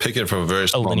 Picking from a very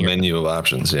small menu of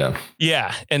options. Yeah.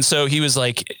 Yeah. And so he was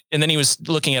like, and then he was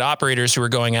looking at operators who were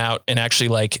going out and actually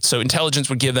like, so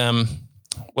intelligence would give them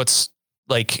what's,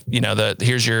 like,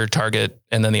 here's your target.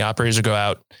 And then the operators would go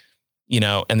out,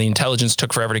 and the intelligence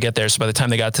took forever to get there. So by the time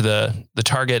they got to the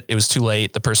target, it was too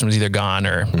late. The person was either gone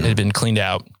or it had been cleaned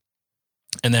out.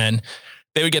 And then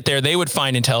they would get there, they would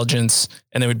find intelligence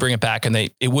and they would bring it back, and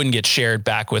it wouldn't get shared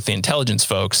back with the intelligence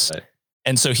folks. Right.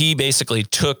 And so he basically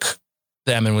took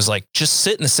them and was like, just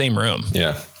sit in the same room.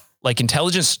 Yeah. Like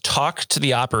intelligence, talk to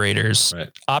the operators. Right.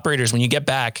 Operators, when you get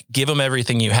back, give them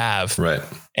everything you have. Right.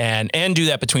 And do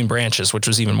that between branches, which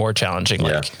was even more challenging.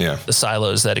 Like the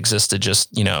silos that existed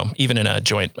just, even in a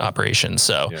joint operation.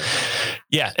 So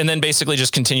And then basically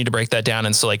just continue to break that down.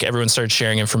 And so like everyone started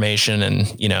sharing information, and,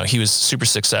 he was super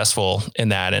successful in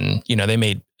that. And, they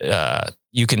made,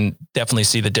 you can definitely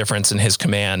see the difference in his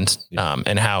command,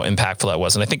 and how impactful that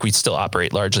was. And I think we still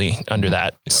operate largely under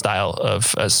that style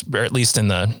of, or at least in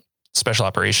the special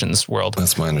operations world.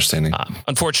 That's my understanding.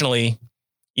 Unfortunately,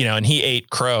 and he ate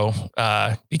crow,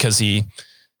 because he,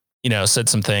 said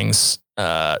some things,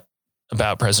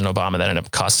 about President Obama that ended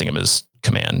up costing him his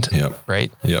command. Yep.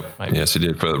 Right. Yep. Yes, he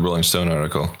did, for the Rolling Stone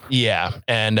article. Yeah.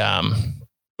 And,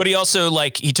 but he also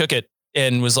he took it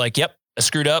and was like, yep, I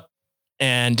screwed up,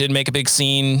 and didn't make a big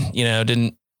scene,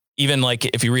 didn't even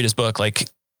if you read his book,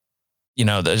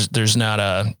 there's not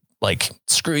a,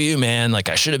 screw you, man. Like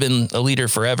I should have been a leader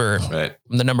forever. Right.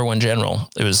 I'm the number one general.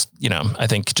 It was, I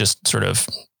think just sort of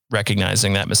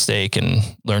recognizing that mistake and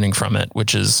learning from it,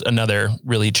 which is another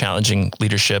really challenging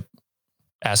leadership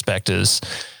aspect is,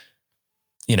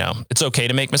 it's okay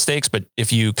to make mistakes, but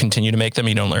if you continue to make them,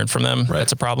 you don't learn from them. Right.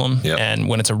 That's a problem. Yep. And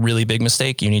when it's a really big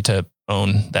mistake, you need to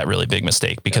own that really big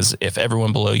mistake, because if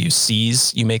everyone below you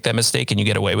sees you make that mistake and you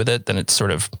get away with it, then it's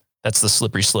sort of, that's the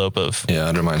slippery slope of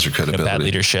undermines your credibility, bad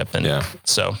leadership. And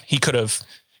so he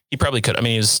probably could. I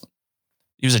mean,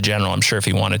 he was a general. I'm sure if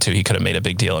he wanted to, he could have made a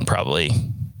big deal and probably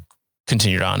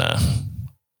continued on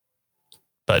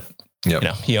but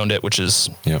he owned it, which is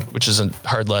a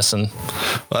hard lesson.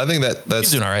 Well, I think that's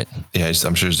he's doing all right. Yeah.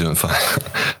 I'm sure he's doing fine.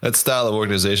 That style of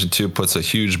organization too puts a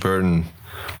huge burden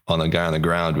on the guy on the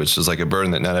ground, which is like a burden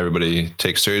that not everybody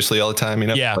takes seriously all the time.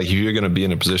 Yeah. Like if you're going to be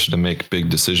in a position to make big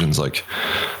decisions, like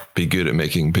be good at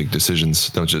making big decisions.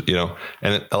 Don't just,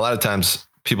 and a lot of times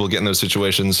people get in those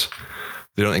situations,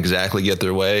 they don't exactly get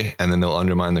their way, and then they'll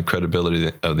undermine the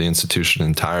credibility of the institution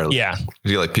entirely. Yeah.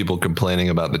 You like people complaining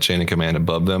about the chain of command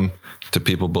above them to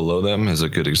people below them is a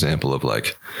good example of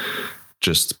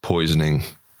just poisoning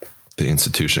the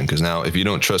institution. Because now if you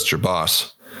don't trust your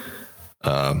boss,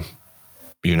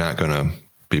 you're not going to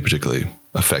be particularly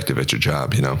effective at your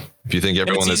job. If you think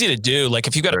everyone, it's easy to do. Like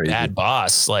if you've got a bad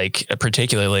boss,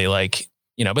 particularly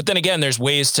but then again, there's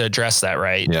ways to address that.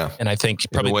 Right. Yeah. And I think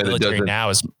probably the military now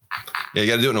is, you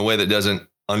got to do it in a way that doesn't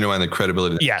undermine the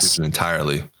credibility of the institution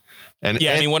entirely. And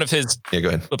I mean, one of his, go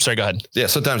ahead. Oops, sorry, go ahead. Yeah.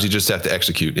 Sometimes you just have to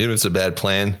execute, even if it's a bad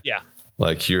plan. Yeah.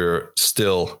 You're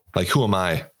still who am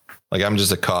I? Like I'm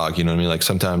just a cog, you know what I mean? Like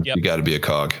sometimes Yep. you got to be a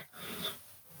cog.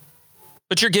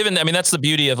 But you're given, I mean, that's the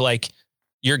beauty of like,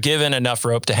 you're given enough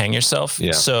rope to hang yourself.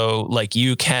 Yeah. So like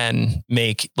you can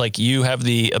make, like you have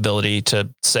the ability to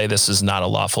say this is not a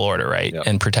lawful order, right? Yep.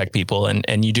 And protect people.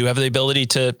 And you do have the ability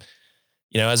to,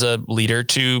 you know, as a leader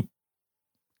to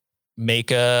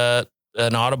make an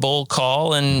audible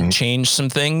call and change some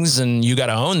things, and you got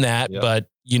to own that. Yep. But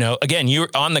you know, again, you're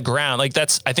on the ground. Like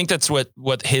I think that's what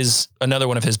another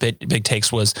one of his big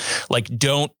takes was like,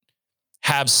 don't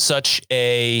have such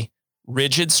a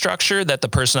rigid structure that the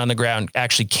person on the ground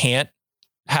actually can't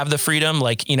have the freedom.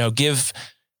 Like, you know,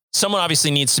 someone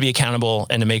obviously needs to be accountable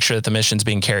and to make sure that the mission's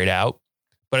being carried out.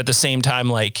 But at the same time,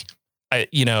 like,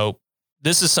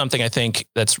 this is something I think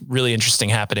that's really interesting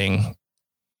happening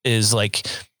is like,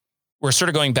 we're sort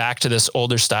of going back to this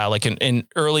older style, like in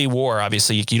early war,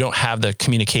 obviously you don't have the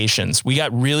communications. We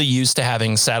got really used to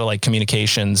having satellite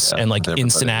communications and like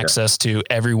instant access to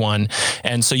everyone.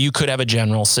 And so you could have a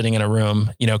general sitting in a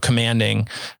room, you know, commanding,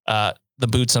 the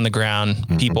boots on the ground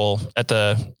people at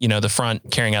the front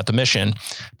carrying out the mission,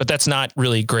 but that's not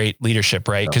really great leadership,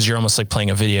 right? Cause you're almost like playing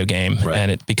a video game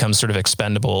and it becomes sort of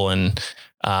expendable and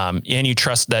you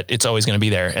trust that it's always going to be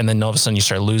there. And then all of a sudden you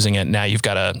start losing it. Now you've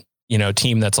got a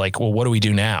team that's like, well, what do we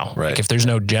do now? Right. Like if there's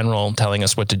no general telling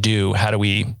us what to do, how do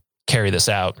we carry this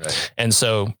out? Right. And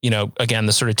so, again,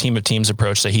 the sort of team of teams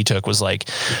approach that he took was like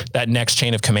that next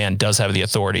chain of command does have the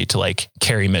authority to like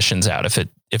carry missions out if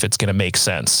it's going to make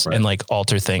sense and like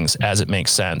alter things as it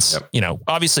makes sense. Yep.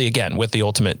 Obviously again, with the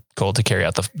ultimate goal to carry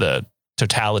out the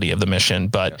totality of the mission,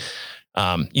 but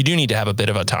you do need to have a bit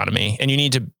of autonomy and you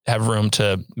need to have room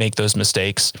to make those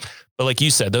mistakes. But like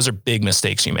you said, those are big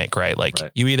mistakes you make, right? Like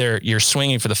you're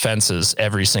swinging for the fences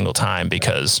every single time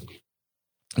because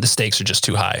the stakes are just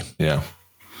too high. Yeah.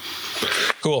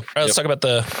 Cool. All right, let's talk about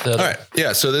the all right.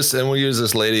 Yeah. So and we'll use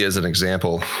this lady as an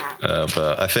example of,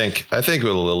 I think it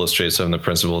will illustrate some of the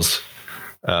principles.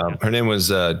 Her name was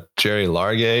Jerry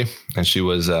Largay, and she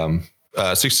was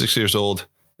 66 years old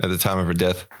at the time of her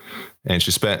death. And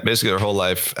she spent basically her whole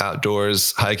life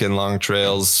outdoors, hiking long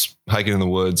trails, hiking in the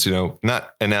woods,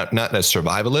 not a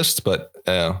survivalist, but,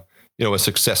 a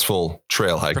successful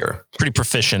trail hiker. Pretty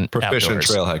proficient outdoors.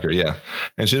 Trail hiker. Yeah.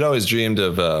 And she'd always dreamed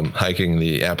of hiking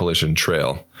the Appalachian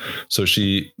Trail. So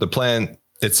the plan,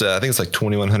 it's, I think it's like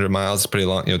 2,100 miles, pretty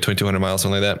long, 2,200 miles,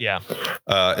 something like that. Yeah.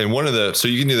 And so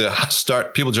you can either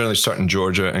people generally start in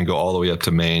Georgia and go all the way up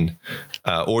to Maine,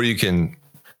 or you can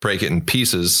break it in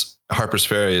pieces. Harper's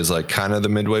Ferry is like kind of the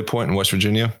midway point in West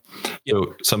Virginia. Yep.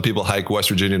 So some people hike West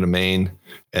Virginia to Maine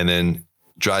and then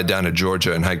drive down to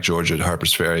Georgia and hike Georgia to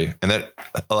Harper's Ferry. And that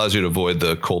allows you to avoid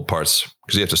the cold parts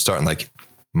because you have to start in like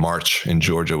March in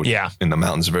Georgia, which in the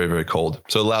mountains, very, very cold.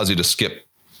 So it allows you to skip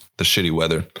the shitty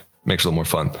weather, makes it a little more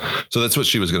fun. So that's what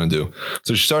she was going to do.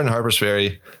 So she started in Harper's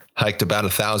Ferry, hiked about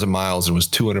 1,000 miles and was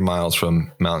 200 miles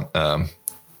from Mount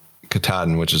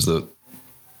Katahdin, which is the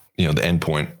end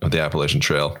point of the Appalachian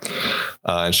Trail.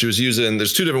 And she was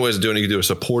there's two different ways of doing it. You can do a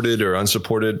supported or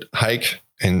unsupported hike.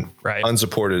 And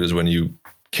unsupported is when you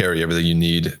carry everything you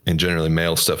need and generally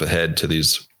mail stuff ahead to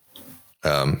these,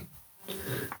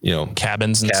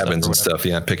 cabins and stuff.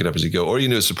 Yeah. Pick it up as you go. Or you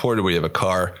can do a supported where you have a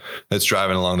car that's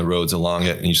driving along the roads along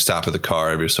it and you stop at the car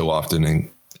every so often and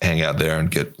hang out there and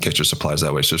get your supplies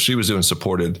that way. So she was doing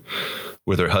supported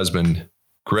with her husband,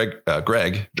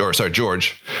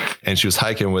 George, and she was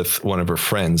hiking with one of her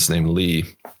friends named Lee,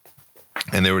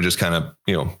 and they were just kind of,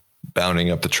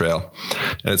 bounding up the trail.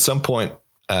 And at some point,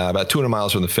 about 200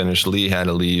 miles from the finish, Lee had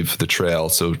to leave the trail.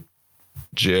 So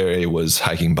Jerry was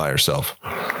hiking by herself.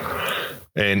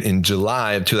 And in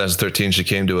July of 2013, she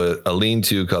came to a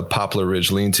lean-to called Poplar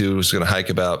Ridge Lean-to. She was going to hike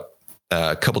about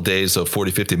a couple days, so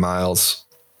 40, 50 miles,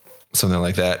 something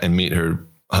like that, and meet her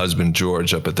husband,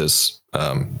 George, up at this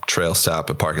trail stop,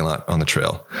 a parking lot on the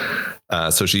trail.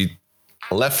 So she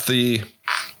left the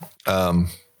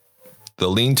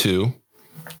lean-to,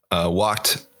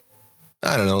 walked,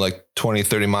 I don't know, like 20,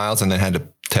 30 miles, and then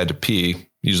had to pee,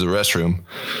 use the restroom,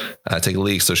 take a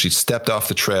leak. So she stepped off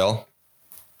the trail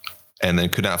and then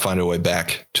could not find her way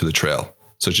back to the trail.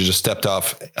 So she just stepped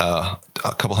off a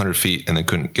couple hundred feet and then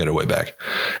couldn't get her way back.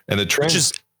 And the train, which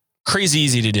is crazy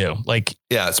easy to do. Like,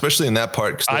 yeah, especially in that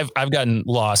part. I've gotten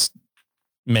lost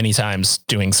many times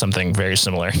doing something very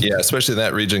similar. Yeah, especially in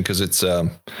that region because it's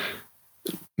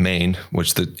Maine,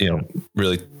 which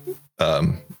really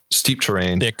steep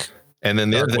terrain, thick, and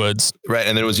then the woods, right?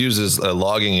 And then it was used as a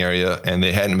logging area, and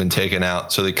they hadn't been taken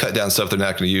out, so they cut down stuff they're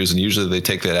not going to use, and usually they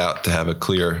take that out to have a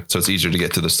clear, so it's easier to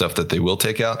get to the stuff that they will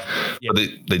take out. Yep. But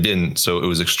they didn't, so it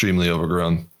was extremely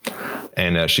overgrown,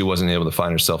 and she wasn't able to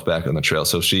find herself back on the trail.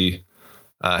 So she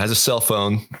has a cell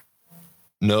phone,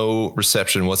 no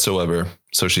reception whatsoever.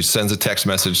 So she sends a text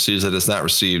message, sees that it's not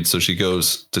received. So she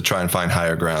goes to try and find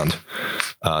higher ground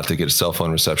to get a cell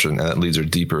phone reception. And that leads her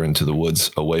deeper into the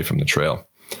woods away from the trail.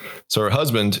 So her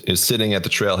husband is sitting at the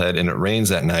trailhead and it rains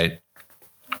that night.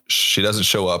 She doesn't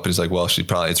show up. He's like, well,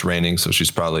 it's raining. So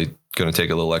she's probably going to take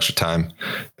a little extra time,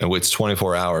 and waits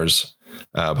 24 hours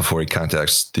before he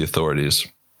contacts the authorities.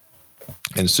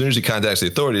 And as soon as he contacts the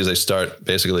authorities, they start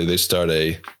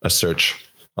a search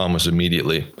almost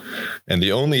immediately. And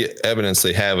the only evidence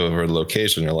they have of her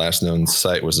location, her last known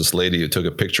site, was this lady who took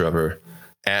a picture of her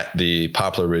at the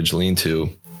Poplar Ridge lean-to.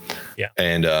 Yeah.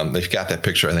 And they've got that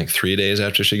picture, I think, 3 days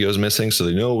after she goes missing. So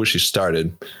they know where she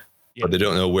started, but they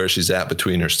don't know where she's at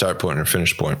between her start point and her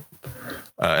finish point.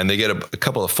 And they get a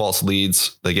couple of false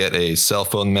leads. They get a cell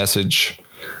phone message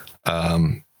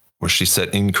where she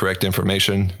said incorrect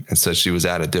information and said she was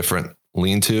at a different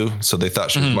lean-to. So they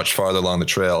thought she was much farther along the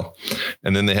trail.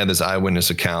 And then they had this eyewitness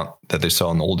account that they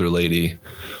saw an older lady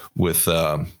with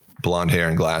blonde hair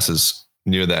and glasses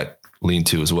near that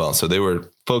lean-to as well. So they were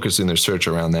focusing their search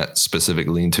around that specific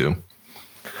lean-to.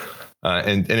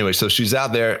 And anyway, so she's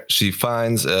out there. She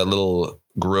finds a little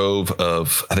grove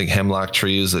of, I think, hemlock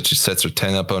trees that she sets her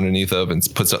tent up underneath of and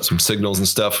puts up some signals and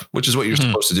stuff, which is what you're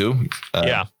supposed to do.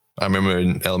 Yeah. I remember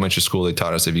in elementary school, they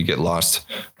taught us if you get lost,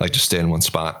 like just stay in one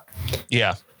spot.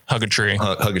 Yeah. Hug a tree.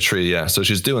 Hug a tree. Yeah. So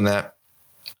she's doing that.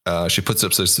 She puts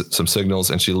up some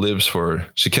signals, and she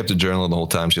kept a journal the whole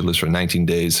time. She lives for 19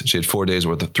 days. She had 3 days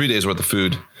worth of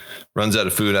food, runs out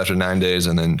of food after 9 days,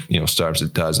 and then, starves to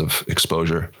death of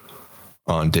exposure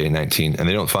on day 19. And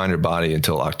they don't find her body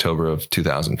until October of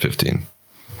 2015.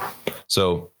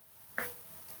 So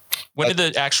when did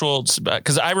the actual,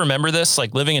 because I remember this,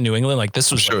 like living in New England, like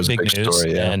this was like big news.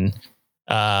 Story, yeah. And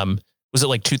was it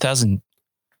like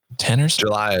 2010 or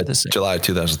something? July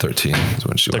 2013 is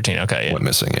when she went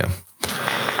missing. Yeah.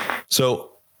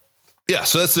 So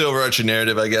that's the overarching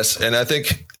narrative, I guess. And I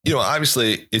think,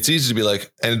 obviously it's easy to be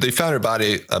like, and they found her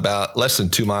body about less than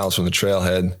 2 miles from the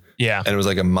trailhead. Yeah. And it was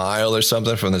like a mile or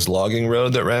something from this logging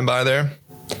road that ran by there.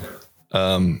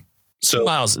 So 2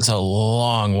 miles is a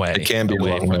long way. It can be a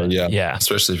long way. Yeah. Yeah.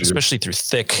 Especially through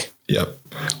thick. Yep.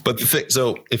 But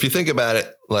so if you think about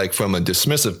it, like from a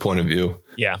dismissive point of view,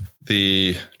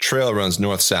 the trail runs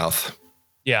north-south.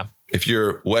 Yeah. If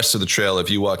you're west of the trail,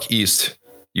 if you walk east,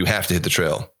 you have to hit the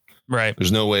trail. Right.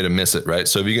 There's no way to miss it. Right.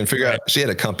 So if you can figure out, she had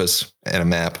a compass and a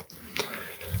map,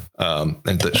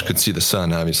 and she could see the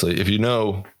sun, obviously. If you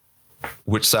know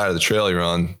which side of the trail you're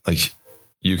on, like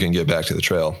you can get back to the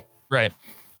trail. Right.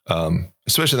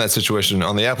 Especially in that situation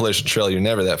on the Appalachian Trail, you're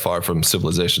never that far from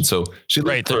civilization. So she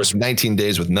lived for 19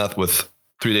 days with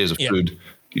 3 days of food.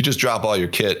 You just drop all your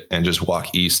kit and just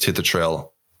walk east, hit the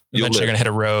trail. Eventually you're going to hit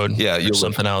a road. Yeah. Or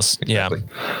something else. Exactly.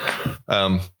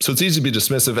 Yeah. So it's easy to be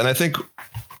dismissive. And I think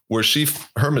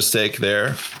her mistake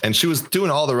there, and she was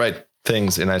doing all the right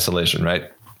things in isolation,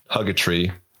 right? Hug a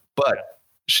tree, but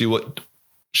she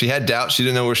had doubt. She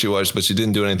didn't know where she was, but she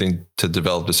didn't do anything to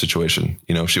develop the situation.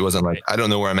 She wasn't like, I don't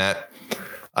know where I'm at.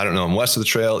 I don't know. I'm west of the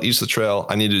trail, east of the trail.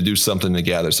 I needed to do something to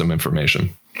gather some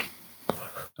information.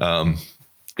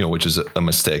 Which is a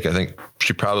mistake. I think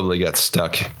she probably got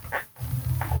stuck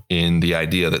in the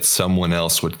idea that someone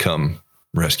else would come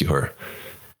rescue her.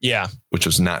 Yeah. Which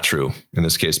was not true in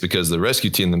this case, because the rescue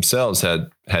team themselves had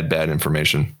bad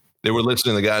information. They were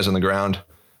listening to the guys on the ground.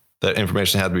 That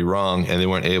information had to be wrong, and they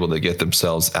weren't able to get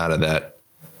themselves out of that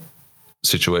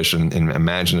situation and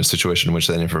imagine a situation in which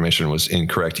that information was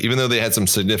incorrect, even though they had some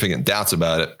significant doubts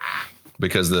about it,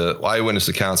 because the eyewitness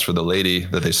accounts for the lady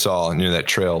that they saw near that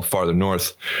trail farther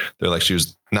north, they're like, she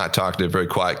was not talkative, very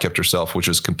quiet, kept herself, which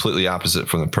was completely opposite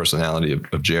from the personality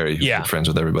of Jerry, who was friends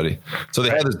with everybody. So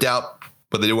they had this doubt,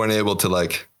 but they weren't able to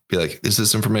be like, is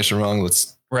this information wrong?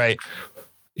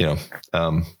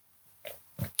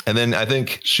 And then I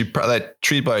think that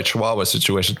treat by a Chihuahua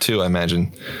situation too, I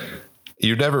imagine.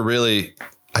 You never really,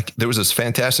 there was this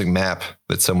fantastic map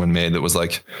that someone made that was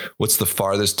like, what's the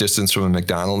farthest distance from a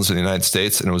McDonald's in the United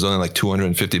States? And it was only like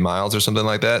 250 miles or something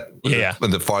like that. Yeah.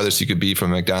 The farthest you could be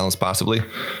from McDonald's possibly.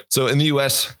 So in the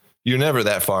US, you're never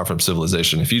that far from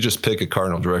civilization. If you just pick a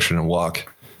cardinal direction and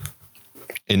walk,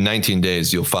 in 19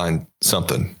 days, you'll find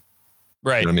something.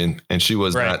 Right. You know what I mean? And she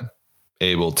was not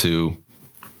able to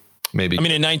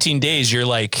in 19 days, you're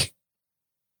like,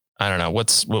 I don't know,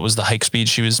 what was the hike speed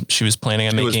she was planning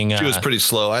on making? She was pretty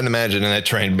slow. I'd imagine in that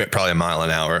train, probably a mile an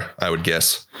hour, I would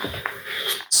guess.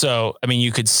 So,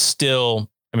 you could still,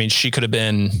 she could have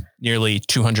been nearly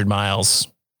 200 miles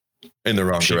in the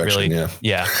wrong direction. Yeah.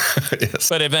 Yes.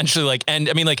 But eventually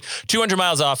 200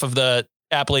 miles off of the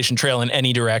Appalachian Trail in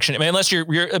any direction. I mean, unless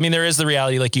I mean, there is the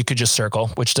reality, like you could just circle,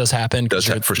 which does happen. Does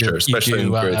happen for sure, especially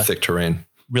in very thick terrain.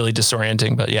 Really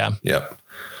disorienting, but yeah. Yep.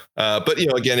 But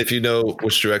again, if you know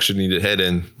which direction you need to head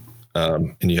in,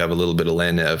 and you have a little bit of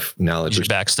land nav knowledge, use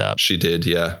backstop. She did,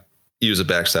 yeah. Use a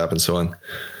backstop and so on.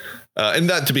 And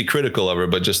not to be critical of her,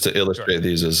 but just to illustrate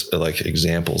these as like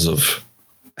examples of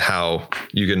how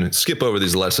you can skip over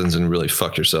these lessons and really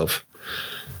fuck yourself.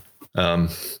 And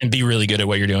be really good at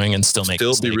what you're doing and still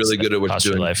be really good at what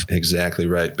you're doing. Life. Exactly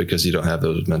right. Because you don't have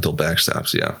those mental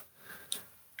backstops. Yeah.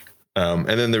 And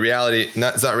then the reality,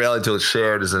 it's not reality till it's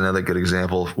shared, is another good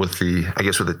example with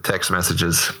the text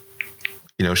messages.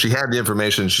 She had the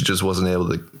information, she just wasn't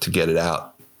able to get it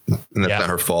out. And that's not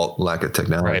her fault, lack of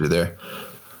technology there.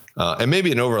 And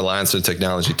maybe an over-reliance on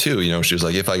technology too. She was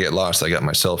like, if I get lost, I got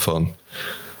my cell phone.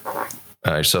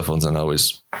 Your cell phone's not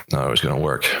always going to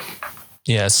work.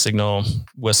 Yeah. Signal,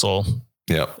 whistle.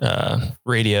 Yep.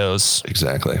 Radios.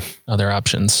 Exactly. Other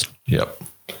options. Yep.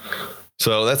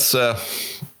 So that's,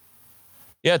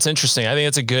 yeah, it's interesting. I think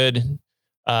it's a good,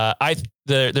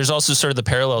 there's also sort of the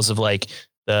parallels of like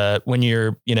when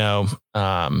you're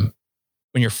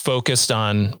focused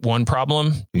on one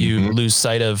problem, you lose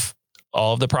sight of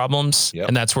all of the problems. Yep.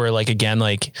 And that's where like, again,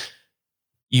 like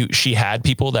she had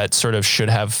people that sort of should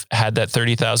have had that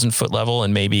 30,000 foot level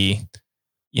and maybe,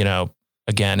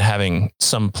 again, having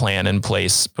some plan in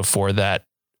place before that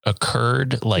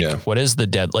occurred. Like, what is the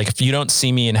dead? Like, if you don't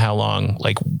see me in how long,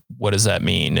 like, what does that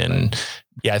mean? And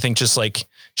I think just like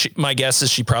my guess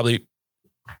is she probably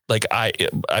like, I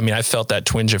mean, I felt that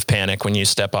twinge of panic when you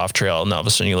step off trail and all of a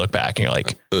sudden you look back and you're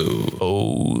like,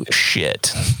 oh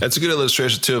shit. That's a good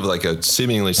illustration too of like a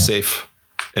seemingly safe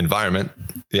environment.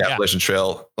 The Appalachian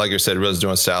Trail, like I said, runs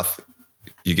north south.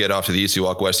 You get off to the east, you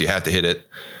walk west, you have to hit it.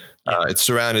 It's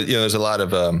surrounded, there's a lot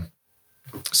of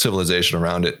civilization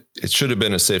around it. It should have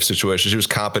been a safe situation. She was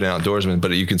competent outdoorsman,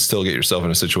 but you can still get yourself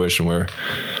in a situation where,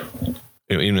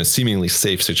 even a seemingly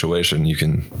safe situation, you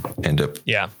can end up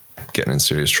getting in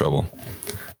serious trouble.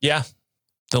 Yeah.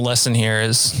 The lesson here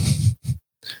is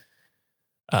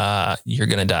you're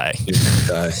going to die. You're gonna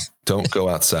die. Don't go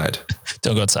outside.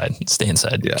 Don't go outside. Stay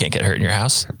inside. Yeah. You can't get hurt in your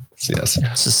house. Yes. Your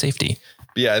house is safety.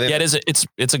 Yeah. It is.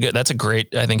 It's a good, that's a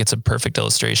great, I think it's a perfect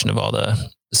illustration of all the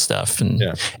stuff. And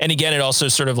again, it also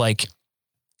sort of like,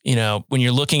 when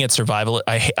you're looking at survival,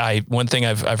 one thing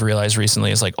I've realized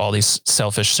recently is like all these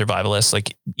selfish survivalists,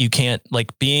 like you can't,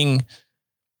 like being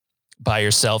by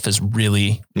yourself is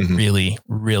really, really,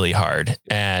 really hard.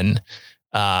 And,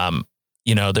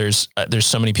 there's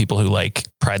so many people who like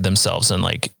pride themselves in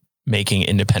like making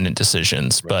independent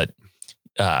decisions, but,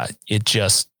 it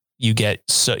just, you get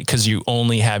so, cause you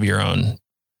only have your own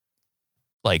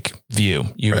like view,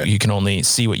 you can only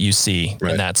see what you see.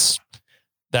 And that's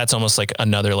almost like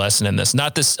another lesson in this.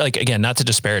 Not this, like, again, not to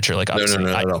disparage her. Like,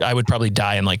 obviously, I would probably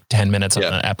die in like 10 minutes on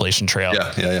the Appalachian Trail.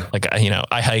 Yeah. Like,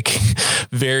 I hike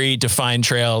very defined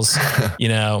trails,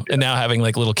 and now having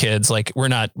like little kids, like we're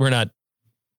not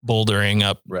bouldering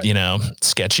up,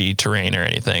 sketchy terrain or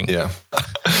anything. Yeah.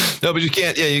 No, but you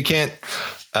can't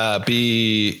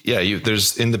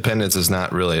there's independence is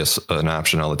not really an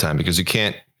option all the time because you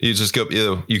can't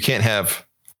have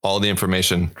all the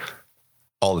information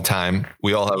all the time.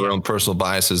 We all have our own personal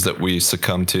biases that we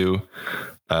succumb to.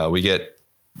 We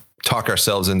talk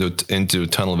ourselves into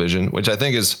tunnel vision, which I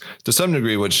think is to some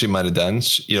degree what she might've done.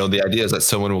 The idea is that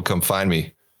someone will come find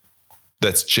me.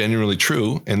 That's genuinely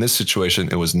true. In this situation,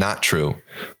 it was not true,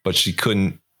 but she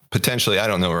couldn't potentially, I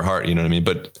don't know her heart, you know what I mean?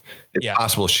 But it's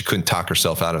possible she couldn't talk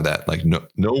herself out of that. Like no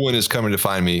one is coming to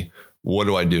find me. What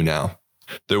do I do now?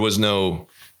 There was no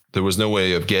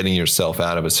way of getting yourself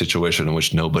out of a situation in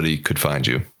which nobody could find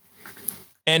you.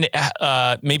 And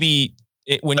maybe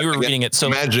when you were reading it, so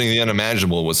imagining the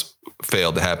unimaginable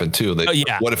failed to happen too.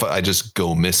 What if I just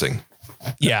go missing?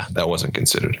 Yeah. That wasn't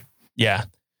considered. Yeah.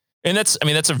 And that's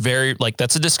a very, like,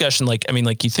 that's a discussion. Like, I mean,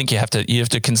 like you think you have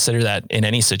to consider that in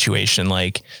any situation,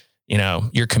 like,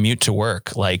 your commute to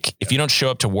work. Like if you don't show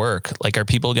up to work, like, are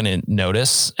people going to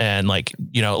notice? And like,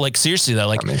 like seriously though,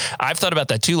 like I've thought about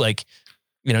that too. Like,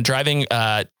 driving,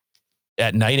 at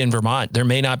night in Vermont, there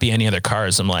may not be any other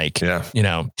cars. I'm like,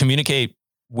 communicate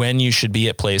when you should be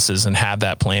at places and have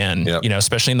that plan,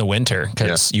 especially in the winter,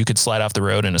 because you could slide off the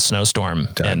road in a snowstorm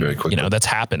and, that's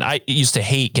happened. I used to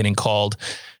hate getting called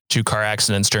to car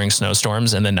accidents during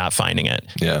snowstorms and then not finding it.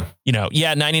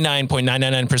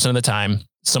 99.999% of the time,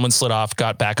 someone slid off,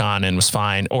 got back on and was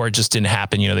fine, or it just didn't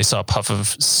happen. They saw a puff of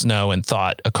snow and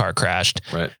thought a car crashed.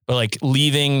 Right. But like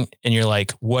leaving and you're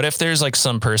like, what if there's like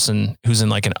some person who's in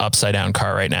like an upside down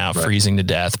car right now, freezing to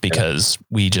death because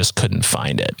we just couldn't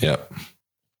find it. Yep.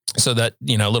 So that,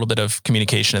 you know, a little bit of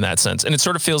communication in that sense. And it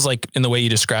sort of feels like in the way you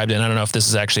described it, and I don't know if this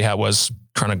is actually how it was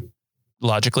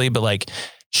chronologically, but like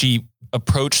she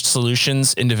approached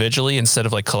solutions individually instead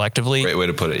of like collectively. Great way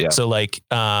to put it. Yeah. So like,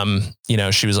 you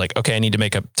know, she was like, okay, I need to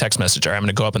make a text message, or I'm going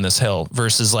to go up on this hill,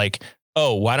 versus like,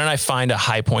 oh, why don't I find a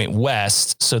high point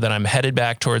west so that I'm headed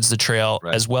back towards the trail,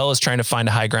 as well as trying to find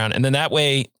a high ground. And then that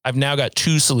way I've now got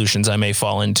two solutions I may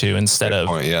fall into instead of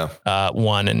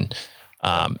one. And,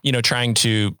 you know, trying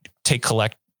to take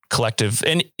collective,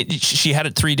 and she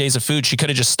had 3 days of food. She could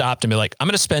have just stopped and be like, I'm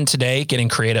going to spend today getting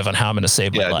creative on how I'm going to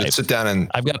save my life. Sit down and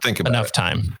I've got think about enough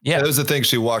time. Yeah. That was the thing.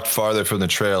 She walked farther from the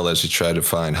trail as she tried to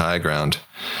find high ground.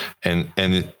 And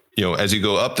you know, as you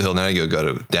go up the hill, now you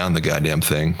go down the goddamn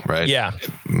thing, right? Yeah.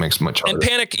 It makes it much harder.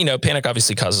 And panic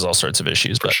obviously causes all sorts of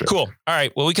issues, but cool. All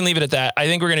right. Well, we can leave it at that. I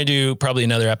think we're going to do probably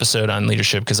another episode on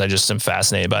leadership, because I just am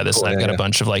fascinated by this. Cool, and I've got a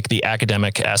bunch of like the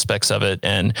academic aspects of it.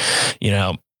 And, you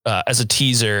know, as a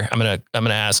teaser, I'm going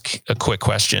to ask a quick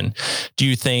question. Do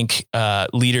you think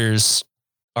leaders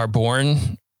are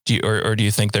born? Or do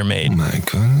you think they're made? Oh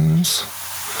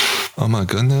my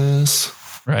goodness.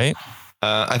 Right.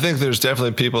 I think there's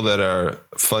definitely people that are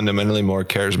fundamentally more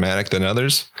charismatic than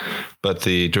others, but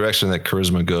the direction that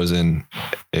charisma goes in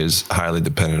is highly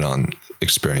dependent on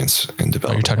experience and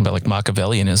development. You're talking about like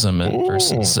Machiavellianism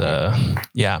versus,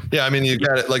 yeah. Yeah. I mean, you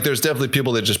got it. Like, there's definitely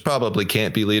people that just probably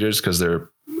can't be leaders because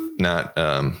they're not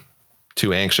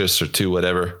too anxious or too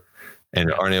whatever,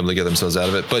 and aren't able to get themselves out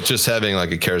of it. But just having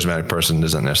like a charismatic person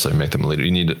doesn't necessarily make them a leader.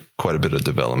 You need quite a bit of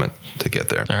development to get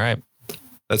there. All right.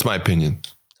 That's my opinion.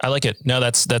 I like it. No,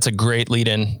 that's a great lead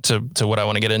in to what I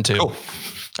want to get into. Cool. All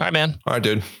right, man. All right,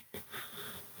 dude.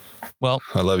 Well,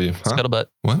 I love you. Huh? Scuttlebutt.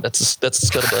 What? That's a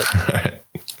scuttlebutt.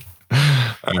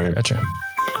 All right. Gotcha.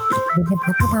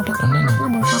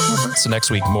 So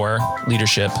next week, more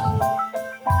leadership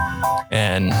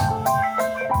and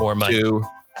more money. Two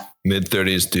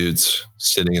mid-30s dudes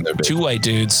sitting in their bed. Two white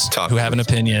dudes who have an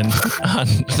opinion on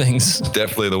things.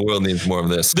 Definitely the world needs more of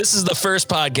this. This is the first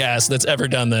podcast that's ever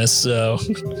done this. So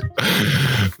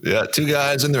yeah, two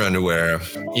guys in their underwear.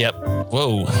 Yep.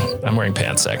 Whoa. I'm wearing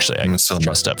pants, actually. I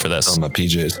dressed up for this. On my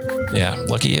PJs. Yeah.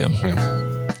 Lucky you.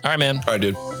 Yeah. All right, man. All right,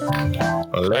 dude.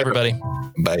 Bye, everybody.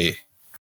 Bye.